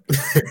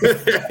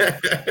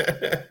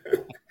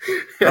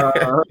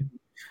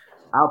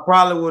I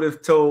probably would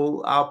have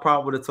told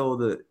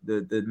the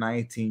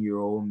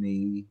 19-year-old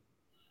me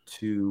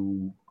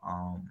to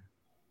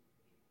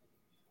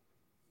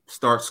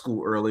start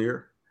school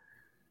earlier.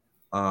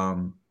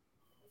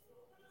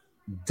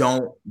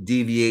 Don't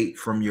deviate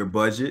from your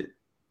budget.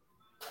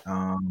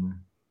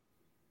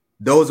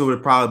 Those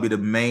would probably be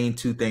the main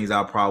two things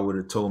I probably would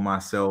have told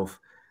myself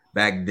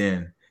back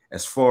then.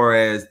 As far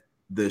as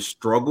the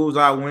struggles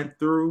I went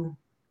through,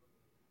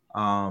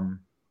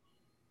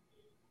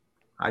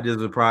 I just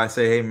would probably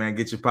say, hey man,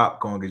 get your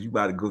popcorn because you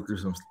about to go through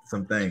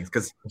some things,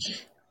 because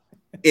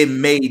it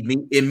made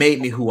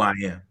me who I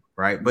am,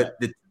 right? But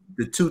the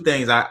two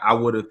things I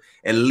would have,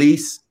 at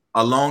least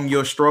along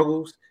your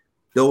struggles,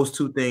 those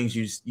two things,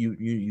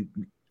 you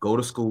go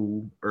to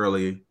school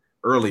earlier,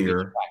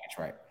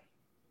 right?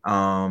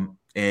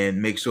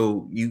 And make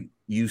sure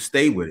you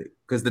stay with it,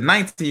 because the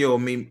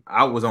 19-year-old me,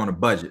 I was on a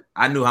budget.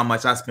 I knew how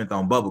much I spent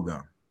on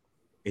bubblegum.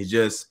 It's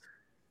just,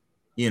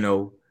 you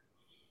know,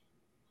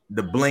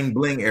 the bling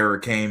bling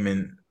era came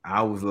and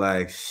I was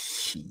like,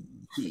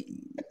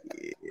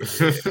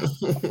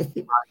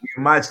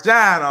 my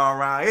shine all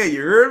around here.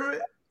 You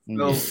heard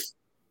me?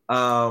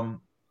 So,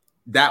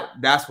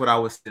 that's what I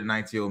would say to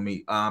 19-year-old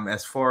me.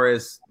 As far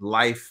as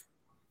life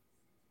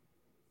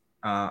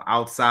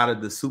outside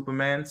of the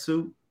Superman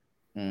suit,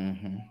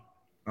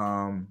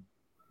 well,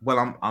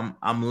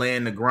 I'm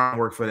laying the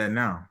groundwork for that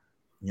now.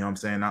 You know what I'm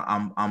saying?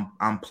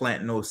 I'm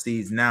planting those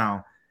seeds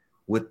now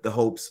with the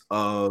hopes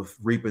of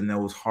reaping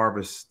those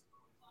harvests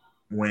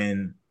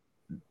when,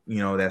 you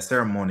know, that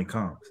ceremony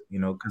comes, you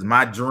know, because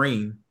my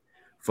dream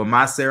for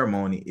my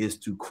ceremony is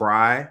to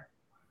cry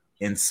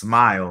and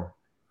smile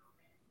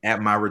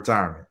at my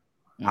retirement.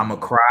 I'm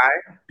gonna cry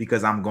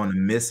because I'm gonna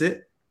miss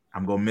it.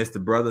 I'm gonna miss the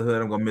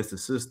brotherhood. I'm gonna miss the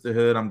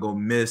sisterhood. I'm gonna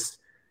miss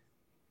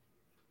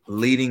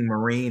leading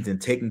Marines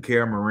and taking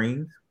care of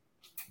Marines.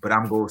 But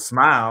I'm gonna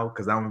smile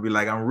because I'm gonna be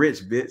like, I'm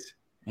rich, bitch.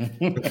 Do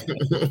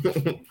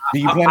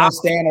you plan on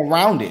staying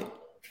around it?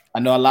 I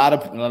know a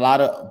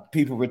lot of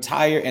people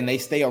retire and they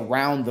stay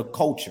around the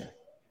culture,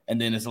 and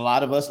then there's a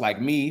lot of us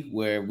like me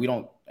where we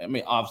don't. I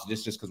mean, obviously,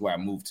 this just because where I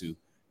moved to,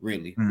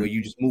 really, where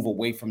you just move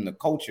away from the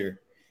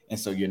culture, and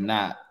so you're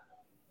not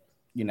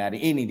in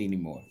it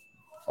anymore,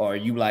 or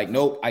you like,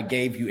 nope, I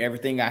gave you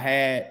everything I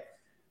had.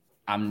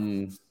 I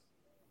don't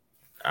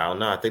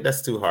know. I think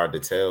that's too hard to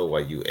tell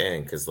while you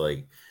in, because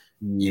like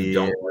you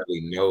don't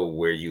really know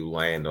where you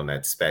land on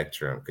that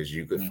spectrum, because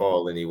you could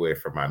fall anywhere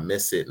from I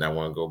miss it and I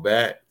want to go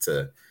back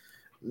to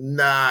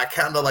nah,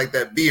 kind of like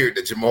that beard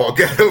that Jamal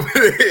got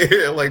over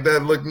there. Like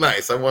that looked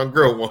nice. I want to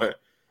grow one.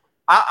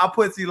 I'll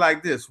put it to you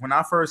like this. When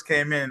I first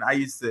came in,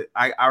 I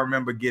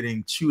remember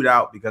getting chewed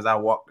out because I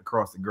walked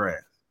across the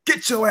grass.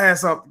 Get your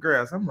ass off the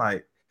grass. I'm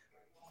like,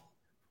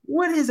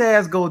 what his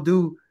ass go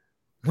do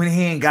when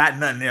he ain't got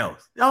nothing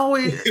else?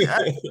 Always.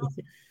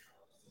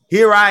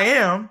 Here I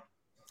am.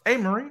 Hey,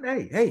 Marine.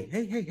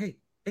 Hey.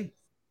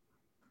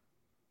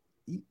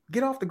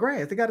 Get off the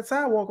grass. They got a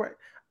sidewalk, right?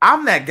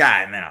 I'm that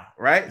guy now,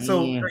 right?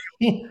 So to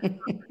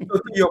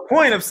your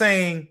point of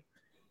saying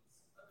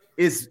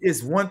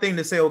it's one thing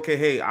to say, okay,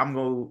 hey, I'm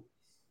going to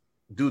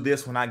do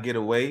this when I get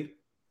away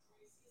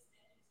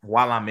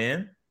while I'm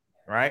in,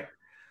 right?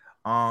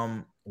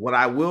 What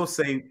I will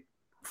say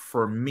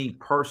for me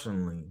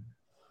personally,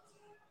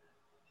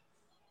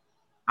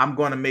 I'm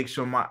going to make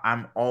sure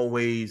I'm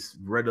always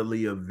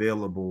readily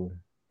available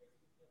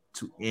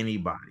to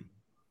anybody.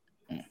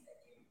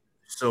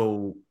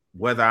 So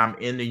whether I'm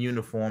in the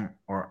uniform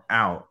or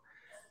out,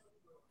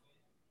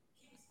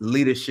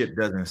 leadership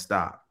doesn't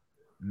stop.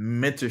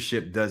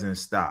 Mentorship doesn't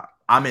stop.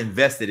 I'm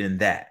invested in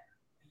that.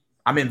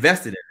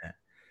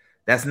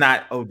 That's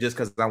not, just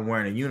because I'm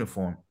wearing a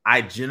uniform.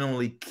 I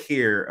genuinely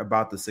care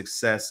about the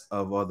success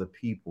of other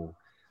people.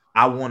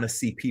 I want to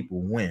see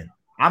people win.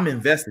 I'm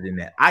invested in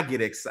that.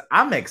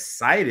 I'm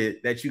excited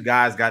that you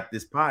guys got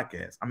this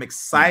podcast. I'm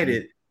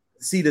excited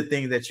to see the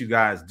things that you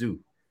guys do.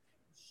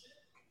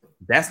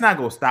 That's not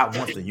going to stop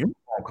once the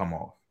uniform come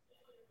off.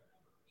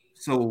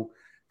 So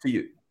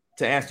to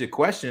answer your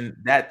question,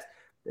 that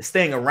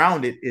staying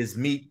around it is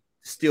me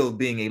still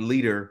being a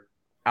leader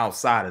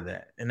outside of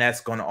that. And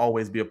that's going to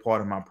always be a part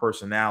of my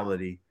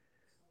personality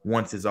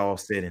once it's all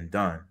said and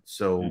done.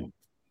 So,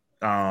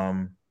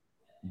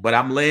 but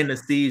I'm laying the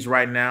seeds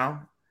right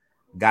now.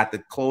 Got the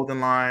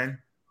clothing line.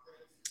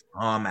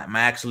 I'm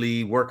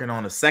actually working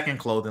on a second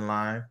clothing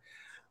line.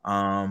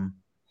 I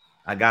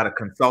got a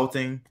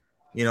consulting,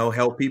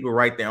 help people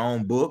write their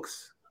own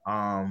books.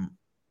 We'll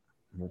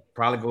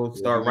probably go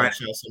start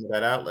writing. Show some of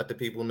that out. Let the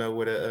people know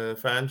where to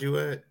find you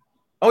at.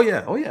 Oh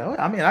yeah.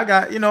 I mean, I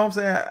got, what I'm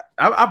saying.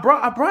 I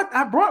brought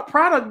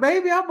product,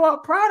 baby. I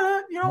brought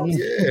product. Yeah,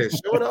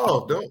 show it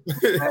off, don't.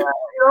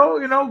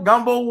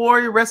 Gumbo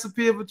Warrior,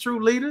 recipe of a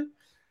true leader.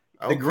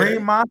 The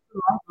Green Monster,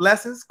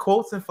 lessons,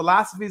 quotes, and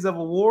philosophies of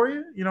a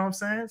warrior. You know what I'm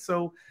saying?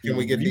 So can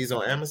we get these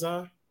on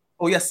Amazon?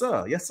 Oh, yes,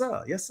 sir.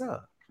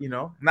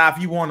 Now, if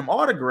you want them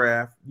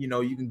autographed, you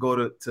can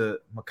go to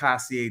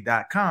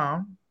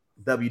mokacia.com,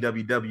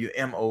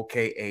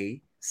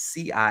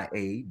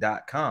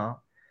 www.mokacia.com,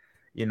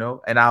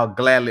 and I'll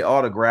gladly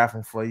autograph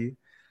them for you.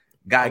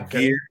 Got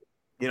gear,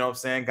 you know what I'm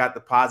saying? Got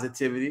the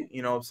positivity,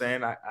 you know what I'm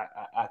saying? I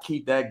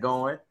keep that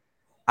going.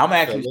 I'm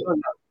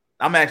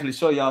actually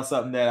show y'all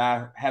something that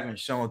I haven't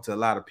shown to a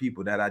lot of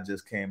people that I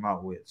just came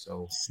out with.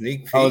 So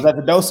sneak peek. Oh, is that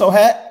the Doso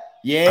hat?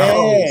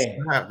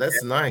 Yeah,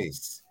 that's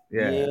nice.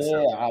 Yeah.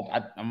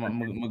 I'm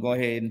gonna go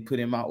ahead and put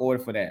in my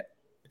order for that.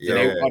 So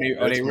Yeah,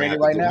 are they ready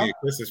right now? A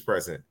Christmas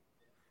present.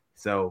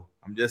 So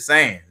I'm just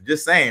saying,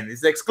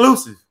 it's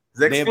exclusive.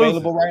 They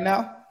available right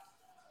now?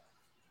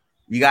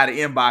 You got to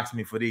inbox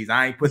me for these.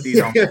 I ain't put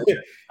these on.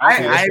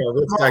 I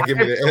give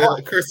me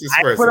the Christmas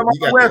present.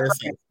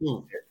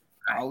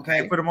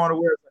 Okay, put them on the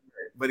website,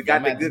 but it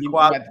got the good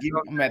quality.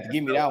 I'm gonna have to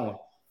give me that one.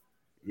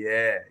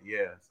 Yeah.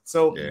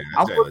 So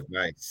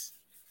nice.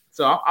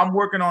 So I'm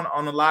working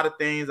on a lot of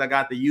things. I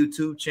got the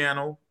YouTube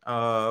channel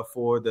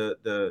for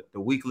the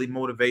weekly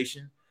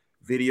motivation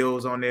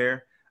videos on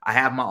there. I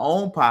have my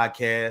own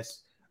podcast.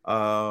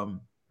 I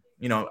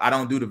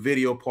don't do the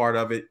video part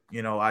of it.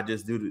 I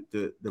just do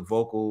the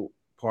vocal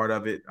part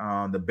of it.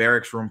 The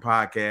Barracks Room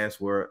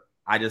podcast, where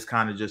I just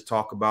kind of just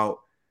talk about,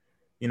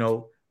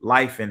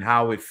 life and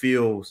how it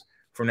feels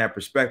from that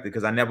perspective,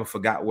 because I never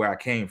forgot where I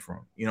came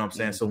from. You know what I'm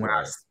saying? So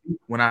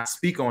when I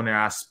speak on there,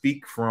 I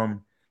speak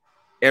from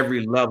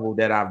every level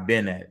that I've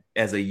been at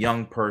as a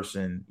young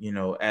person,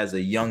 as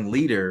a young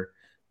leader,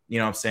 you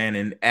know what I'm saying,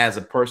 and as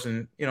a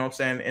person, you know what I'm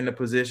saying, in the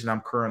position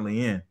I'm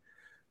currently in.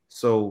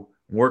 So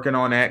working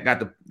on that, got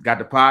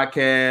the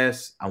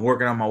podcast. I'm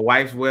working on my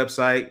wife's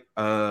website.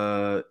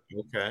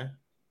 Okay.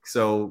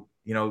 So,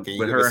 you know, can you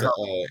with give her, us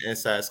an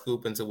inside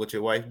scoop into what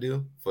your wife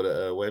do for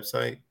the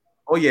website?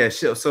 oh yeah,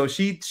 so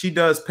she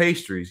does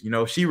pastries. You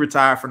know, she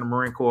retired from the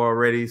Marine Corps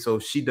already, so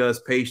she does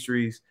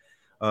pastries.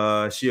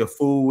 She a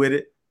fool with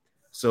it.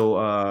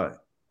 So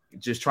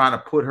just trying to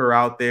put her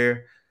out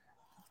there,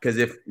 because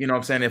if you know what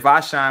I'm saying, if I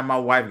shine, my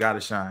wife got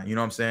to shine. You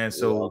know what I'm saying?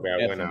 So okay,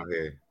 I went out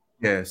here.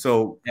 Yeah,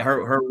 so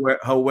her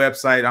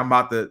website, I'm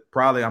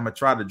gonna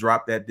try to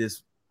drop that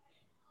this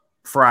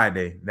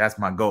Friday. That's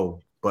my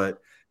goal.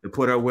 But to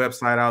put her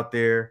website out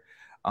there,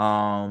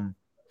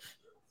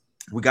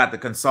 we got the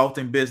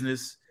consulting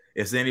business.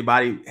 If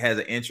anybody has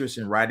an interest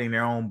in writing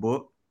their own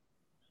book,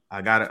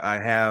 I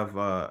have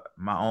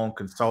my own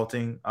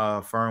consulting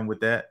firm with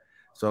that,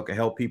 so I can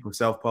help people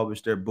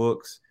self-publish their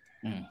books.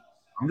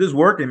 I'm just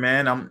working,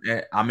 man.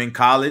 I'm in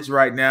college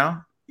right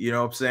now. You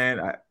know what I'm saying?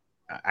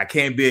 I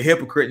can't be a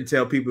hypocrite and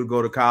tell people to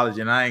go to college,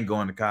 and I ain't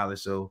going to college.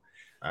 So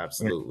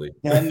absolutely,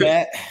 done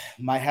that.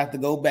 Might have to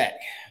go back.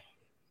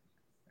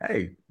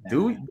 Hey,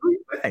 do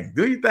your thing.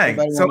 Do your thing.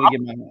 So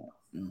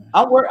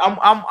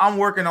I'm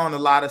working on a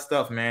lot of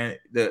stuff, man.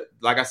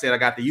 Like I said, I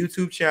got the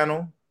YouTube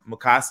channel,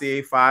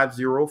 Makassier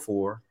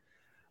 504.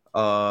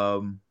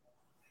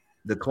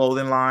 The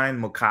clothing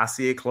line,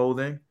 Makassier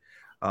Clothing.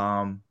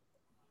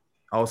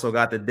 Also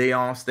got the Day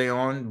On Stay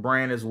On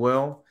brand as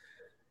well.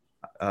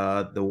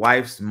 The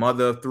wife's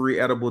Mother of Three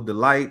Edible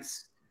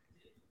Delights.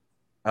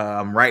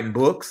 I'm writing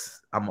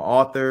books. I'm an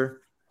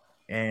author,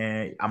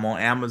 and I'm on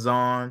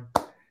Amazon.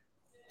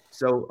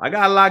 So I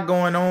got a lot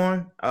going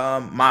on.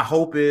 My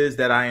hope is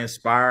that I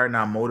inspire and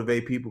I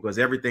motivate people, because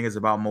everything is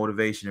about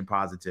motivation and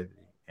positivity.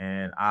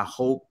 And I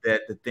hope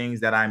that the things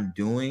that I'm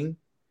doing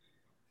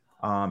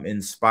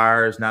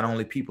inspires not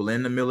only people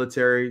in the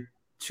military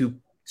to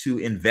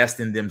invest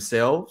in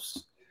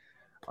themselves,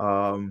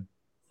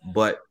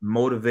 but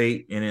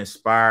motivate and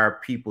inspire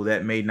people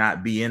that may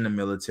not be in the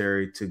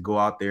military to go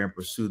out there and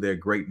pursue their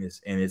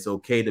greatness. And it's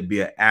okay to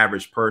be an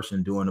average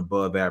person doing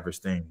above average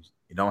things.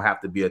 You don't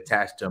have to be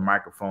attached to a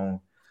microphone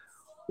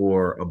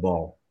or a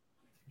ball.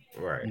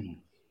 Right.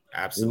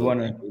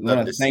 Absolutely. We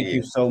want to thank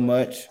you so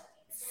much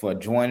for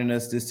joining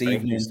us this evening.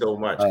 Thank you so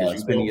much,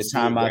 because spending your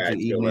time out your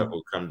evening.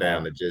 Level come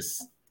down to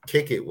just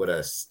kick it with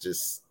us,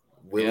 just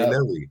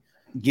willy-nilly.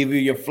 Give you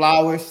your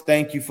flowers.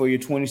 Thank you for your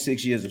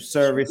 26 years of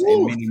service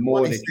and many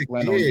more that you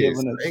plan on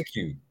giving us. Thank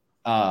you.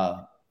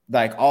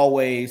 Like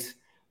always,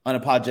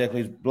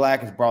 Unapologetically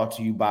Black is brought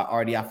to you by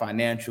RDI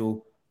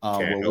Financial,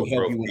 where we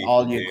help you with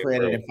all your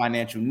credit and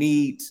financial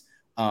needs,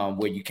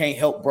 where you can't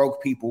help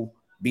broke people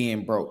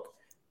being broke.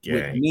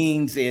 What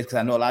means is, because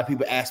I know a lot of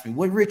people ask me,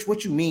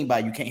 what you mean by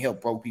you can't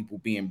help broke people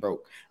being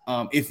broke?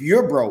 If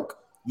you're broke,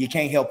 you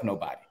can't help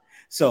nobody.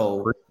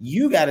 So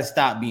you got to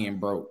stop being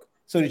broke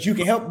so that you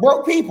can help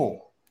broke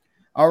people.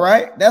 All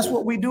right, that's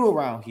what we do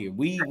around here.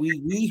 We help.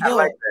 I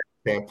like that.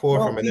 Can't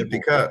pour from an empty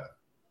cup.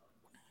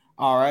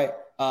 All right,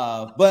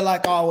 but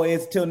like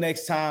always, till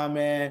next time,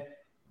 man.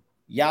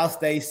 Y'all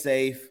stay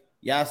safe.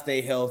 Y'all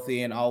stay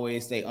healthy, and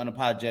always stay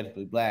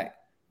unapologetically black.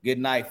 Good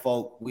night,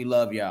 folk. We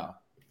love y'all.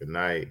 Good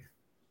night.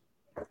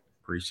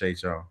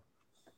 Appreciate y'all.